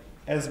scope,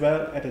 as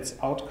well as its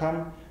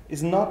outcome,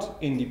 is not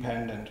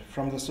independent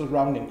from the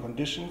surrounding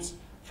conditions,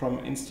 from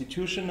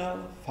institutional,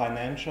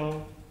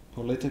 financial,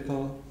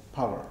 political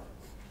power.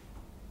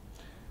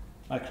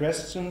 My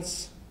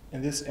questions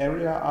in this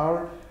area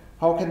are,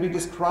 how can we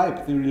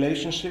describe the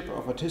relationship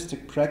of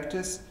artistic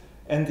practice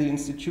and the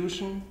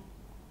institution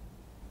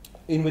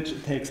in which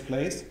it takes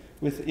place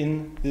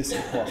within this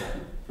epoch?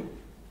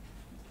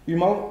 We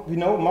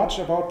know much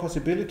about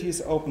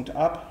possibilities opened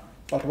up,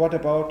 but what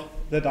about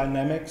the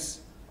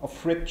dynamics of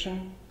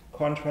friction,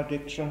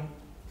 contradiction,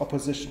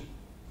 opposition?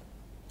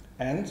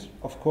 And,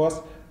 of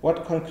course,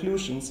 what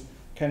conclusions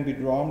can be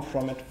drawn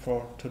from it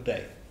for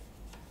today?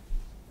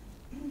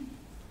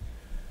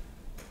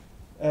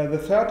 The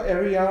third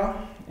area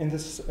in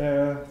this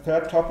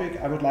third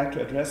topic, I would like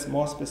to address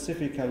more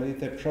specifically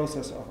the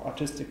process of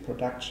artistic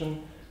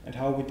production and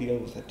how we deal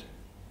with it.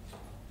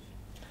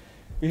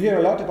 We hear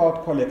a lot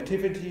about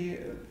collectivity,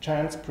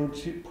 chance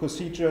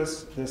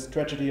procedures, this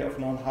tragedy of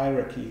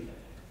non-hierarchy.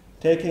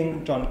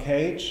 Taking John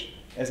Cage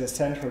as a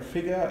central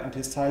figure and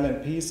his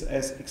silent piece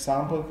as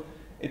example,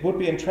 it would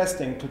be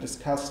interesting to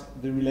discuss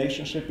the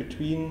relationship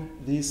between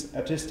these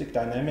artistic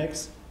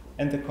dynamics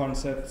and the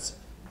concepts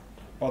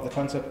or the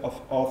concept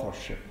of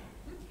authorship.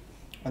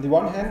 On the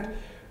one hand,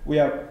 we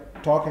are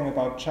talking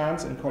about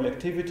chance and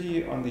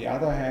collectivity. On the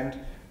other hand,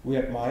 we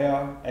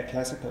admire a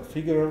classical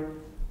figure,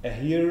 a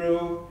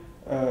hero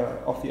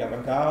of the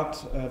avant-garde.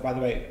 By the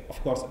way,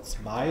 of course, it's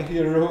my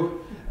hero,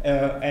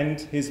 and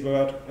his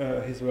work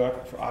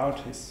of art,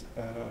 his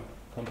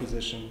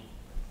composition,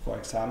 for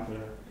example,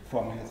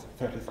 4 minutes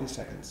 33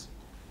 seconds.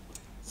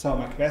 So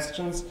my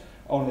questions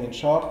only in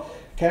short.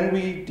 Can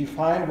we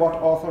define what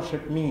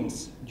authorship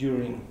means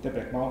during the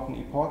Black Mountain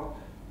epoch?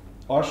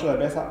 Or should I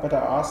better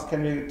ask,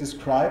 can we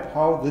describe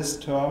how this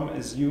term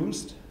is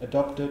used,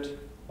 adopted,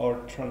 or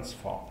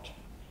transformed?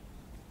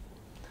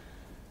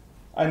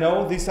 I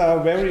know these are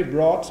very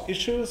broad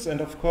issues,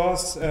 and of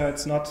course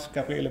it's not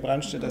Gabriele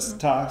Brandstetter's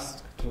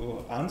task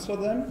to answer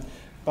them,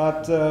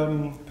 but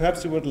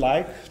perhaps you would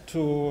like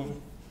to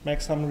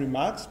make some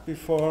remarks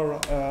before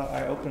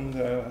I open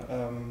the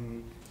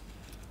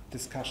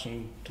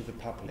discussion to the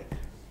public.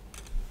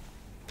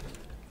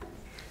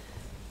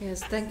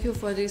 Yes, thank you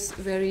for this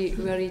very,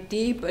 very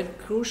deep and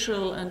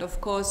crucial and of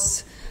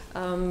course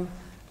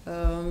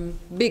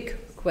big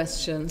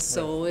questions.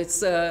 So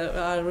it's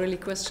are really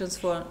questions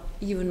for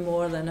even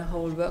more than a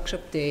whole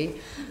workshop day.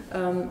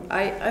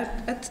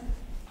 I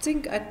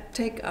think I'd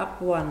take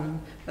up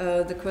one,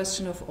 the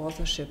question of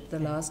authorship, the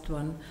last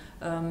one,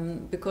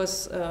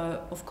 because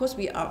of course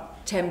we are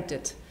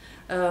tempted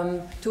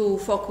to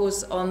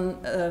focus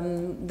on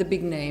the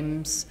big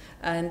names,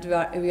 and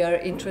we are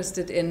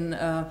interested in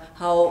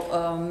how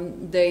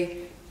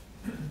they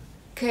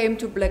came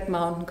to Black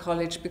Mountain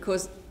College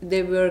because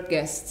they were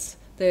guests.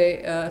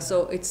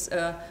 So it's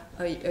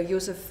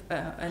Josef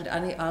and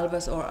Annie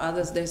Albers or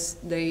others,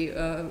 they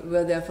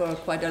were there for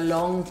quite a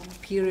long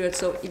period,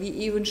 so we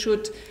even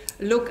should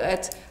look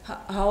at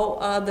how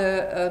are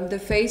the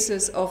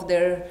phases of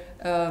their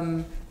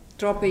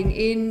dropping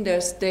in, they're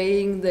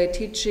staying, they're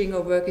teaching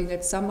or working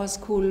at summer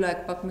school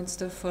like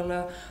Buckminster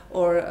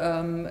or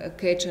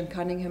Cage and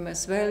Cunningham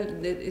as well.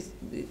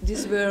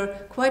 These were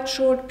quite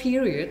short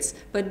periods,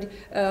 but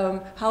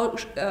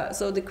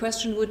so the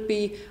question would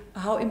be,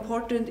 how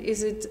important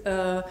is it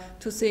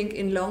to think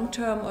in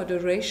long-term or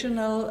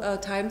durational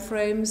time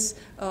frames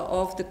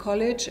of the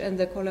college and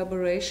the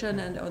collaboration,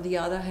 and on the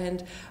other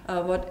hand,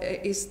 what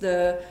is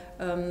the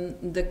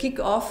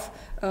kick-off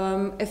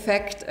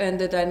effect and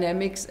the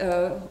dynamics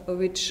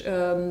which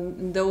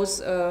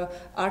those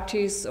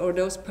artists or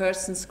those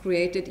persons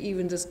created,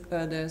 even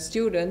the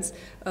students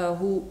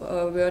who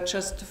were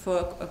just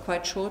for a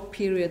quite short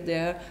period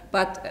there,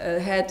 but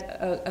had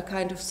a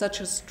kind of such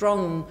a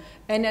strong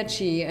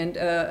energy and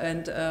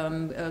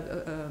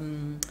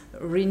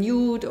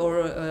renewed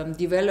or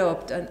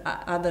developed and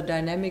other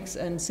dynamics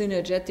and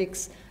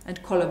synergetics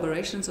and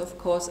collaborations, of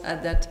course,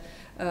 at that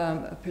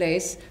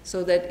place,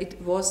 so that it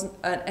was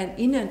an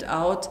in and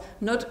out,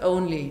 not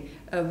only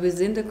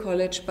within the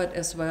college, but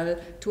as well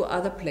to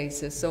other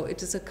places. So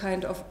it is a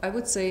kind of, I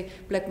would say,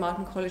 Black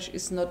Mountain College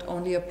is not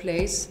only a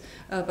place,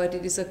 but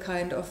it is a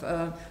kind of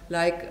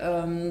like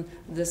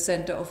the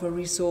center of a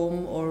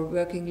rhizome, or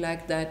working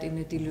like that in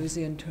a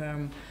Deleuzian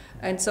term.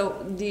 And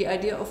so the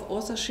idea of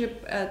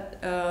authorship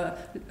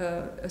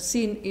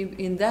seen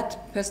in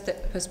that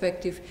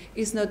perspective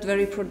is not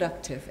very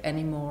productive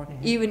anymore.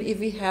 Mm-hmm. Even if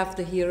we have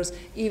the heroes,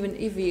 even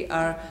if we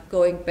are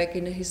going back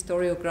in a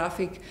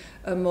historiographic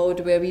mode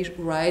where we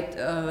write,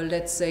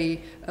 let's say,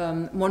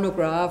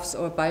 monographs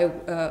or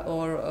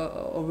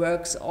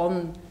works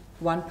on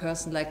one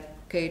person like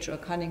Cage or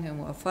Cunningham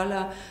or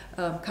Faller,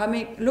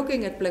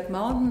 looking at Black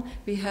Mountain,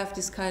 we have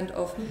this kind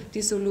of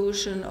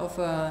dissolution of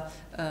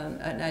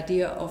an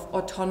idea of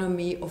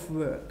autonomy of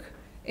work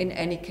in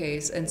any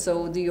case. And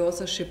so the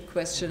authorship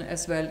question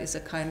as well is a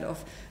kind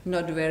of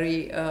not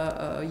very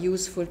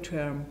useful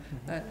term.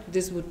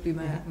 This would be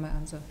my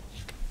answer.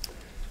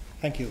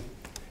 Thank you.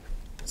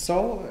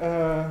 So,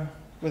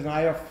 with an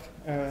eye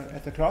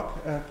at the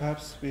clock,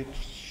 perhaps we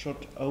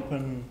should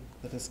open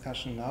the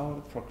discussion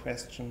now for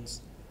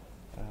questions.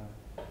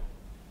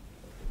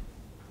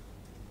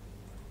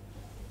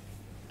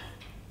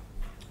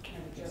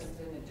 Just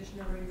an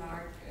additional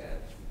remark,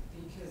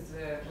 because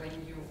when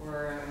you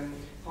were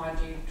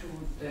pointing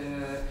to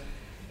the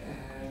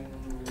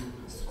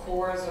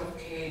scores of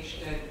Cage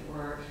that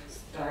were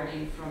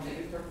starting from the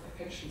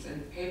imperfections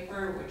in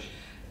paper, which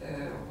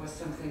was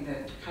something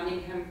that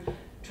Cunningham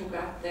took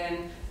up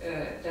then,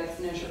 that's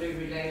naturally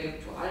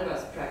related to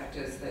Alber's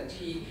practice, that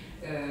he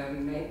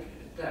made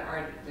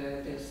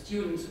the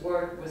students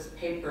work with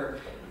paper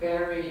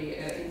very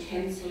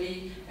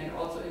intensely and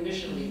also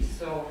initially.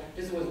 So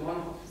this was one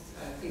of his,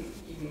 I think,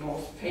 even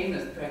most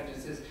famous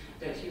practices,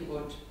 that he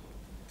would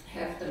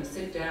have them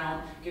sit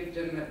down, give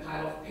them a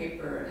pile of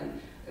paper,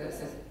 and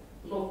says,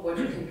 look what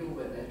you can do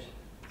with it.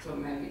 So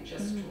maybe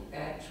just to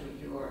add to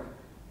your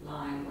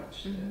line, what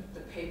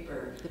the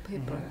paper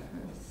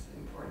was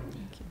important.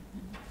 Thank you.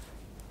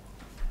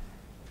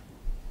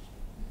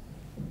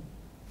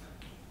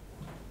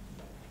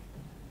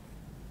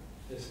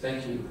 Yes,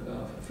 thank you,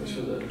 first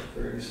for the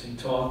very interesting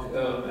talk.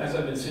 As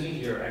I've been sitting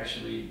here,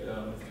 actually,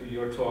 through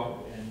your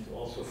talk and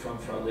also from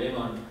Frau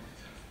Lehmann,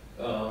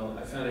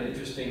 I found it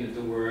interesting that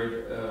the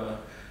word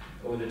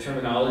or the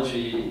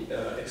terminology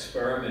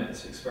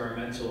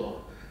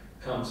experimental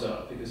comes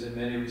up, because in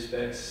many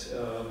respects,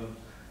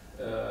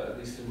 at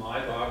least in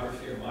my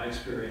biography or my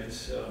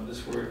experience,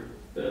 this word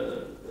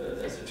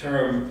as a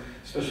term,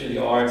 especially in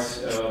the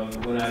arts,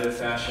 went out of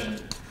fashion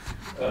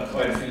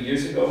quite a few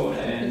years ago,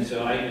 and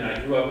I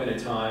grew up in a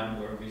time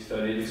where we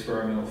studied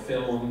experimental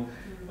film.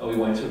 We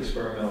went to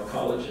experimental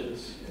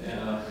colleges.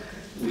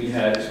 We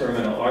had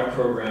experimental art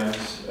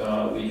programs.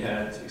 We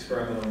had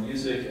experimental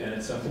music, and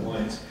at some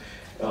point,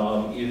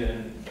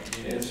 even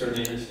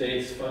certainly in the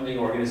States, funding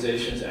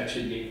organizations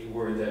actually gave the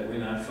word that we're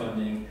not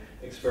funding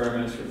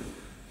experiments,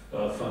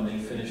 we're funding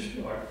finished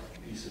art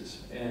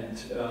pieces and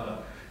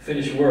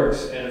finished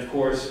works. And of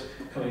course,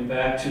 coming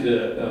back to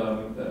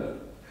the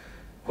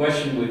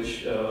question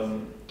which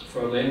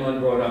Freie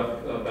brought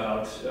up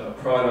about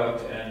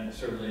product and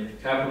certainly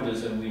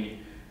capitalism, we,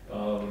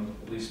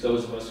 at least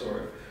those of us who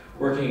are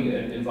working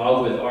and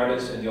involved with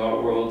artists in the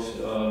art world,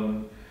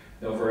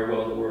 know very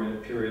well that we're in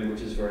a period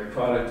which is very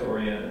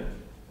product-oriented.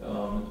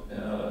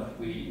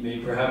 We may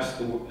perhaps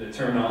the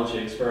terminology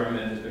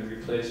experiment has been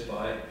replaced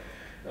by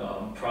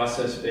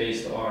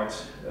process-based art,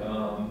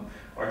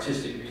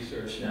 artistic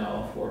research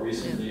now more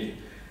recently,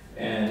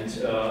 and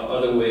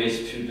other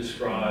ways to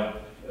describe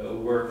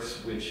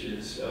works which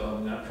is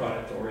not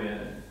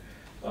product-oriented.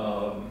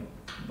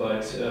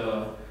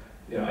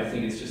 I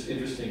think it's just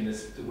interesting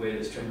the way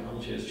this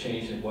terminology has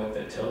changed and what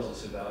that tells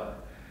us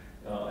about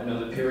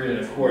another period.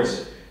 And of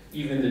course,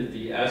 even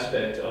the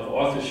aspect of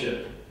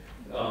authorship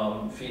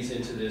feeds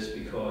into this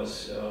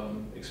because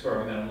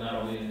experimental not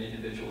only in an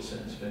individual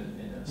sense, but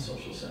in a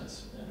social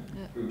sense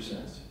and group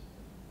sense.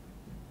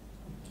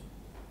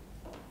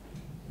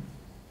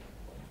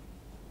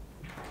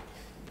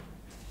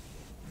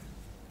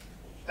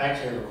 I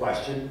actually have a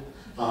question.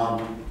 I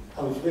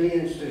was really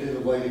interested in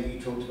the way that you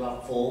talked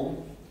about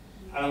form.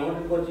 And I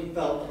wondered what you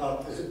felt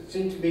about, because it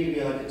seemed to me to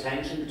be like a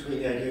tension between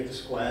the idea of the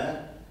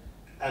square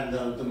and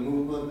the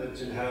movement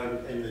that's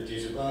inherent in the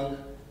jitterbug.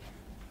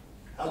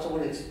 I also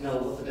wanted to know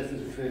what the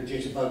difference between a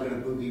jitterbug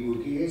and a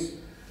boogie-woogie is.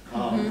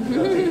 I was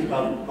thinking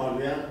about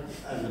Maria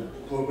and the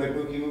Broadway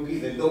boogie-woogie.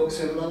 They look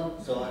similar,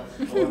 so I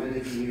wondered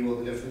if you knew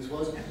what the difference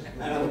was.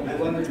 And I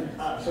wondered,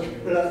 that's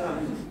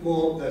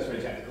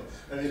very technical.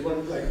 And I just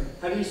wondered, like,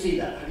 how do you see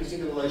that? How do you see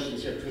the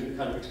relationship between the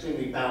kind of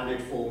extremely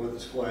bounded form of the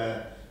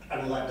square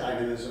and all that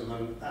dynamism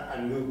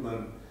and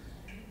movement?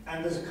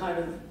 And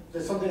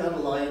there's something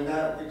underlying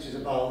that, which is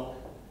about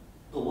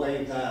the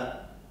way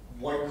that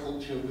white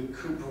culture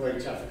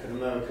recuperates African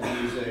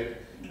American music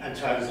and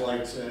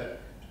translates it,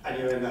 and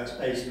you're in that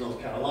space in North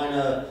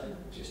Carolina,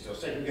 which is still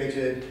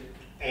segregated,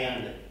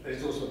 but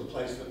it's also the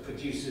place that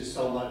produces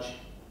so much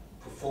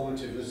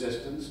performative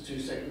resistance to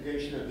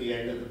segregation at the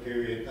end of the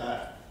period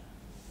that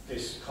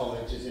this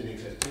college is in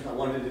existence. I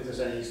wondered if there's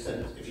any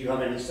sense, if you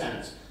have any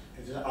sense,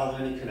 are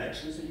there any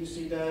connections that you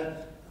see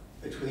there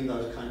between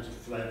those kinds of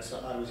threads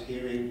that I was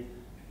hearing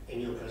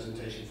in your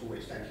presentation, for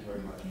which thank you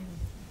very much.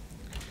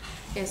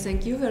 Yes,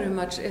 thank you very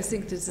much. I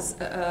think this is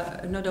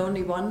not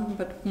only one,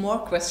 but more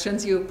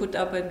questions you put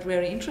up, and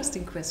very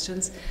interesting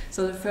questions.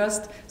 So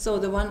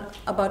the one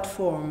about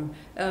form.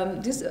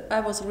 This I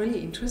was really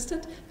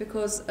interested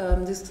because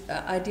this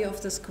idea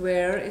of the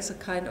square is a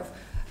kind of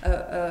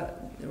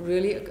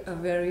really a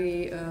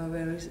very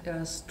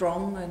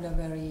strong and a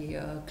very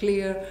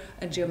clear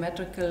and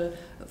geometrical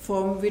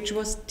form, which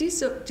was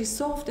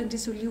dissolved and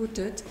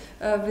dissoluted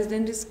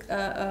within this,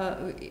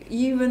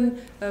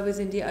 even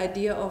within the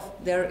idea of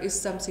there is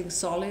something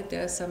solid,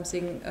 there is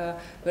something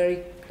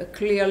very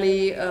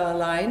clearly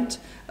lined,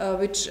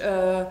 which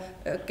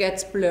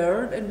gets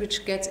blurred and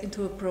which gets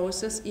into a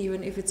process,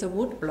 even if it's a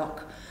wood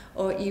block,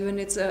 or even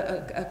it's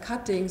a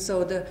cutting.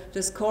 So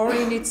the score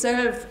in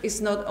itself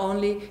is not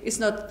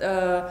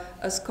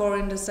a score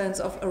in the sense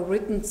of a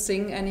written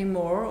thing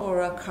anymore,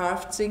 or a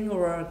carved thing,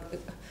 or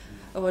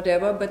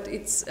whatever, but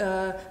it's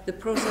the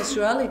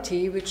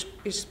processuality, which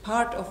is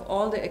part of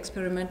all the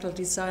experimental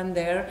design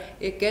there.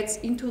 It gets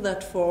into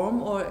that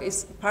form, or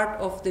is part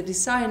of the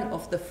design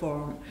of the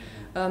form.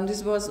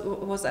 This was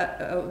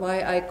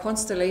why I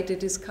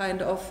constellated this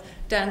kind of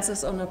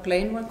dances on a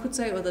plane, one could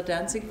say, or the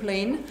dancing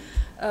plane.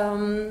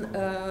 And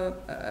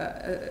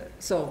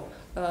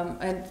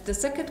the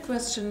second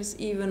question is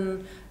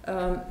even,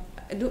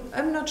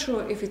 I'm not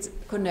sure if it's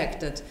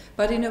connected,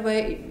 but in a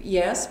way,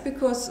 yes,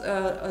 because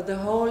the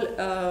whole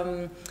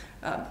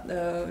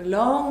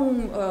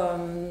long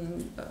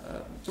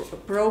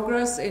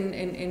progress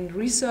in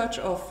research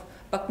of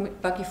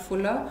Bucky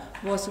Fuller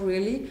was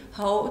really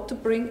how to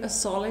bring a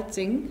solid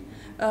thing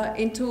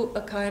into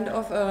a kind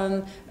of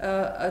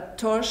a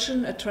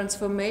torsion, a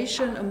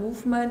transformation, a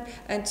movement,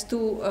 and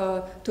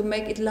to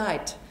make it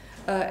light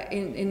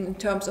in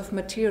terms of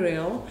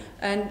material.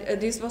 And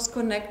this was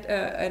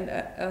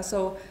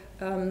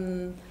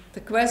the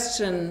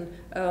question,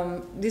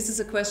 this is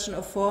a question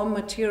of form,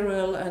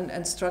 material,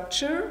 and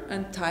structure,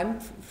 and time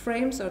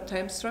frames or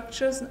time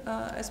structures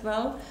as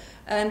well.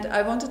 And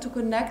I wanted to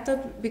connect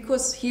that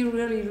because he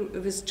really,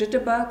 with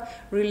Jitterbug,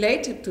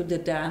 related to the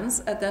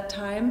dance at that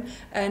time.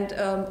 And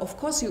of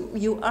course,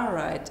 you are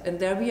right. And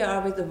there we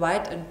are with the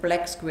white and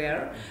black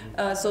square.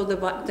 So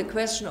the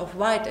question of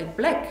white and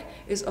black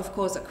is, of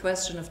course, a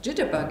question of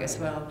Jitterbug as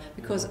well,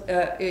 because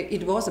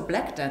it was a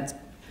black dance.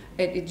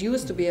 it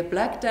used to be a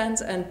black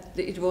dance, and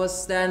it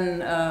was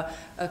then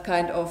a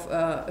kind of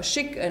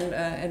chic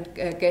and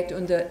get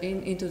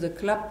into the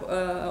club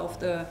of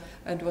the,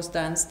 and was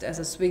danced as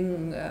a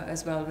swing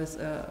as well with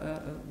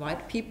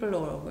white people,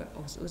 or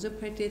was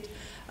usurpated.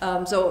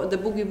 So the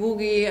boogie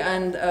woogie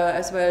and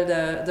as well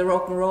the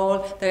rock and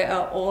roll, they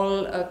are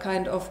all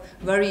kind of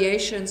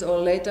variations or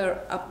later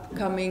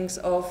upcomings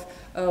of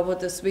what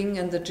the swing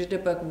and the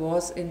jitterbug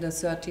was in the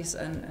 30s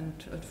and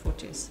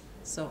 40s.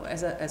 So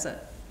as a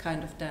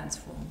kind of dance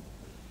form.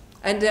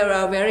 And there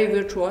are very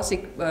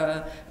virtuosic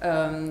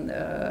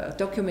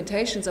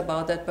documentations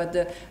about that, but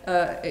the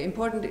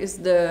important is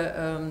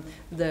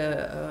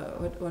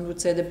what one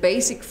would say the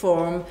basic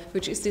form,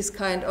 which is this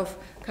kind of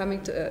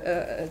coming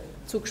to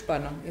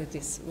Zugspannung. It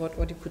is what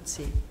you could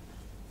see.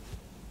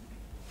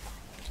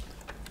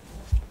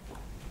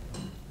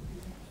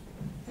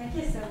 Thank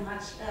you so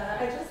much.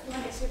 I just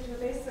wanted to do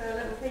this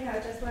little thing. I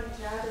just wanted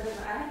to add a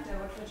little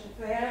anecdote, which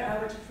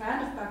a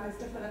friend of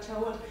Buckminster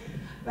told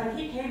when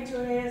he came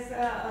to his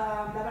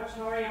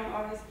laboratorium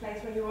or his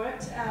place where he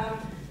worked.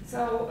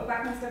 So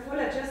Buckminster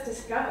Fuller just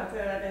discovered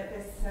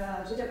this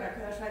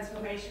jitterbug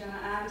transformation,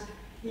 and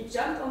he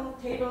jumped on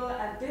the table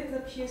and did the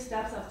few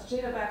steps of the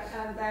jitterbug,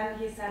 and then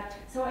he said,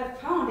 "So I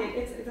found it.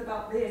 It's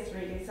about this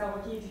really."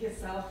 So he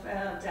himself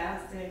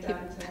danced it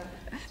and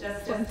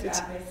just got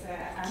this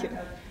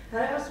anecdote.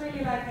 But I was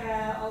really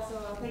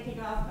also thinking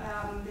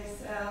of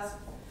this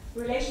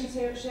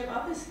relationship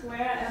of the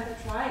square and the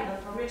triangle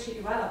from which he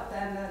developed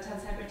then the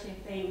tensegrity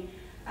thing,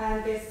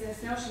 and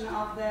this notion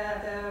of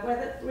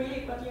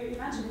really what you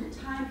mentioned,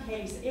 time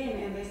came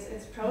in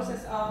this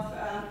process of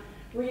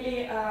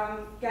really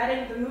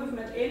getting the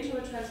movement into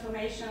a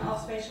transformation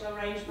of spatial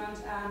arrangement,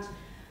 and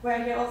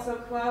where he also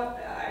quote,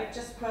 I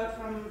just quote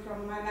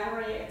from my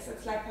memory,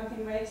 it's like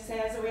something where he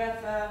says we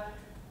have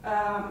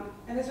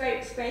in this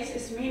way, space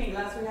is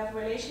meaningless. We have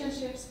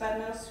relationships, but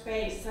no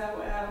space. So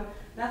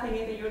nothing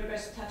in the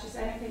universe touches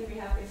anything. We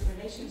have these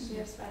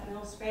relationships, but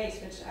no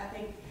space, which I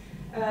think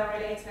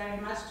relates very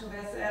much to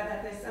this,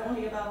 that it's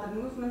only about the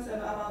movements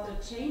and about the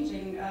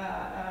changing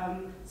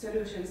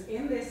solutions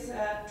in these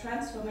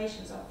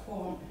transformations of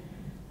form.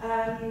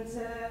 And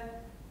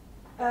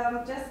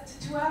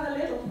just two other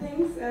little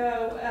things.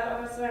 I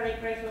was very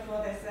grateful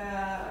for this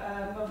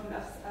moment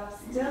of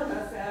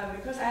stillness,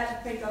 because I had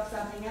to think of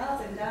something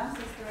else in dance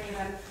history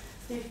when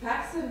Steve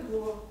Paxton, who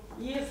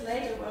years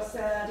later was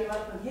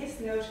developing his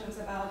notions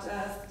about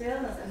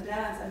stillness and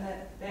dance, and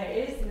that there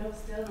is no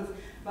stillness,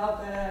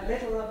 about the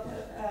little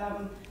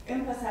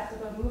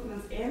imperceptible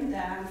movements in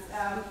dance.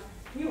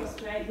 He was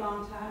trained a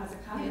long time as a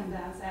Cunningham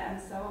dancer,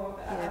 and so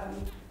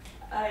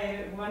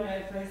I wonder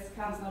if this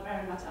comes not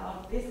very much out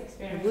of this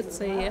experience. I would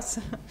say yes.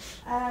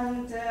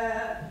 And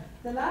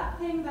the last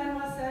thing then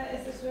was,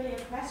 is this really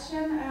a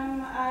question?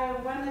 I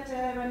wondered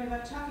when you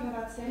were talking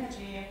about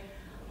synergy,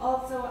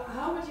 also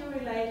how would you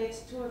relate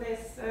it to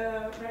this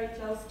very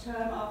close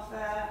term of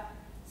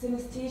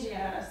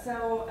synesthesia?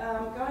 So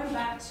going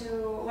back to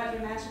what you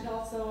mentioned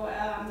also,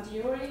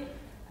 Dury,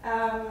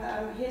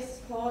 his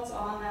thoughts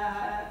on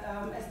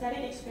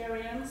aesthetic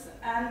experience,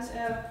 and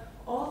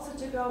also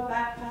to go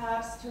back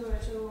perhaps to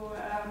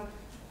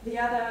the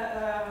other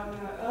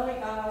early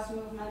Bauhaus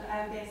movement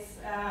and this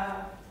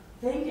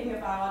thinking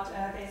about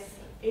this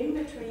in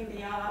between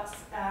the arts.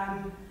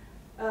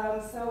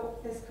 So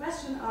this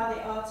question, are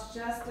the arts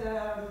just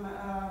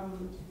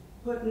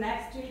put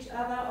next to each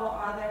other, or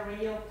are there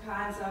real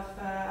kinds of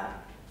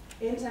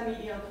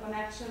intermediate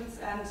connections,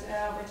 and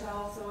which are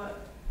also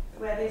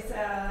where this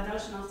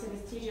notion of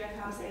synesthesia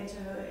comes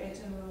into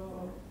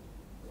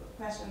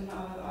question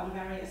on a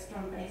very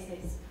strong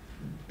basis.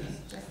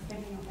 Just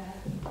thinking of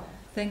that.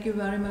 Thank you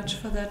very much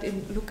for that.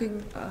 In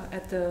looking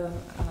at the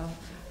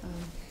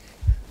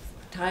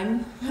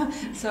time,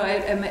 so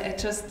I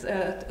just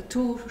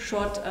two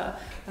short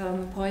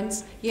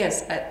points.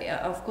 Yes,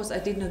 of course I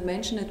did not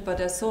mention it, but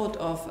I thought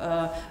of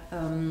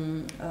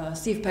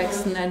Steve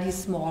Paxton and his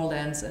small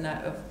dance, and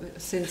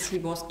since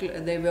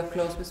they were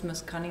close with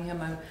Miss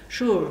Cunningham, I'm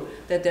sure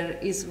that there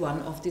is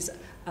one of these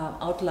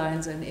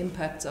outlines and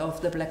impacts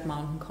of the Black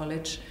Mountain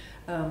College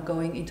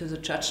going into the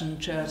church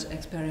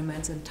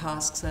experiments and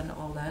tasks and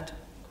all that.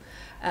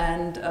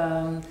 And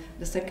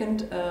the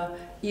second,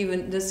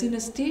 even the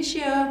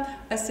synesthesia,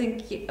 I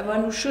think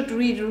one should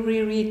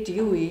reread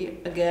Dewey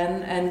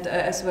again, and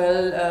as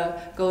well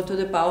go to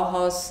the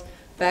Bauhaus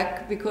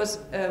back, because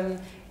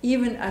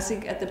even I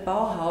think at the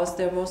Bauhaus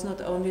there was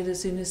not only the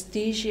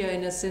synesthesia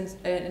in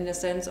a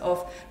sense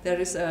of there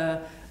is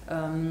a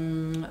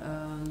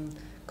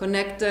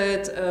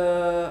connected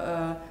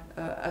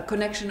a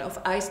connection of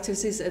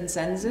aesthesis and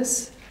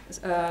senses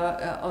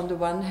on the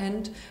one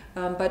hand,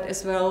 but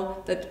as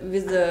well that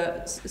with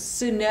the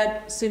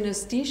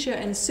synesthesia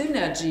and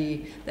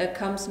synergy there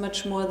comes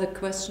much more the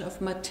question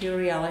of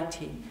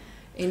materiality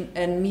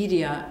and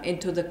media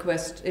into the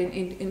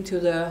into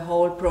the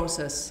whole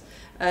process.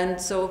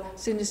 And so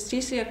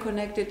synesthesia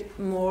connected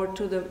more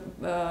to the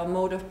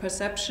mode of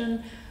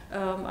perception,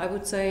 I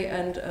would say,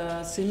 and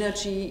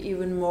synergy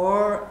even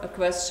more a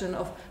question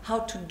of how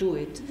to do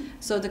it.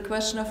 So the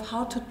question of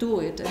how to do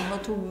it and how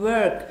to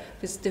work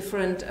with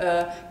different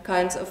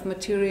kinds of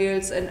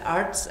materials and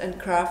arts and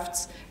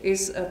crafts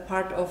is a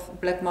part of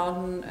Black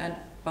Mountain and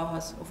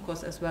Bauhaus, of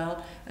course, as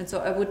well. And so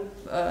I would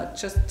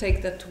just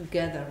take that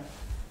together.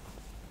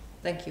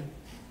 Thank you.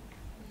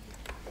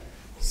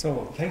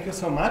 So, thank you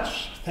so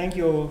much. Thank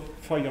you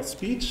for your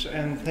speech,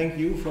 and thank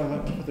you for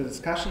the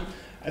discussion.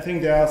 I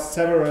think there are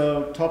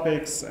several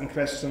topics and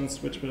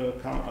questions which will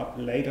come up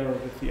later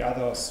with the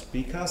other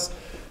speakers.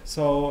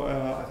 So,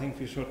 I think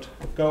we should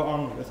go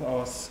on with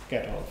our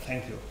schedule.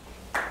 Thank you.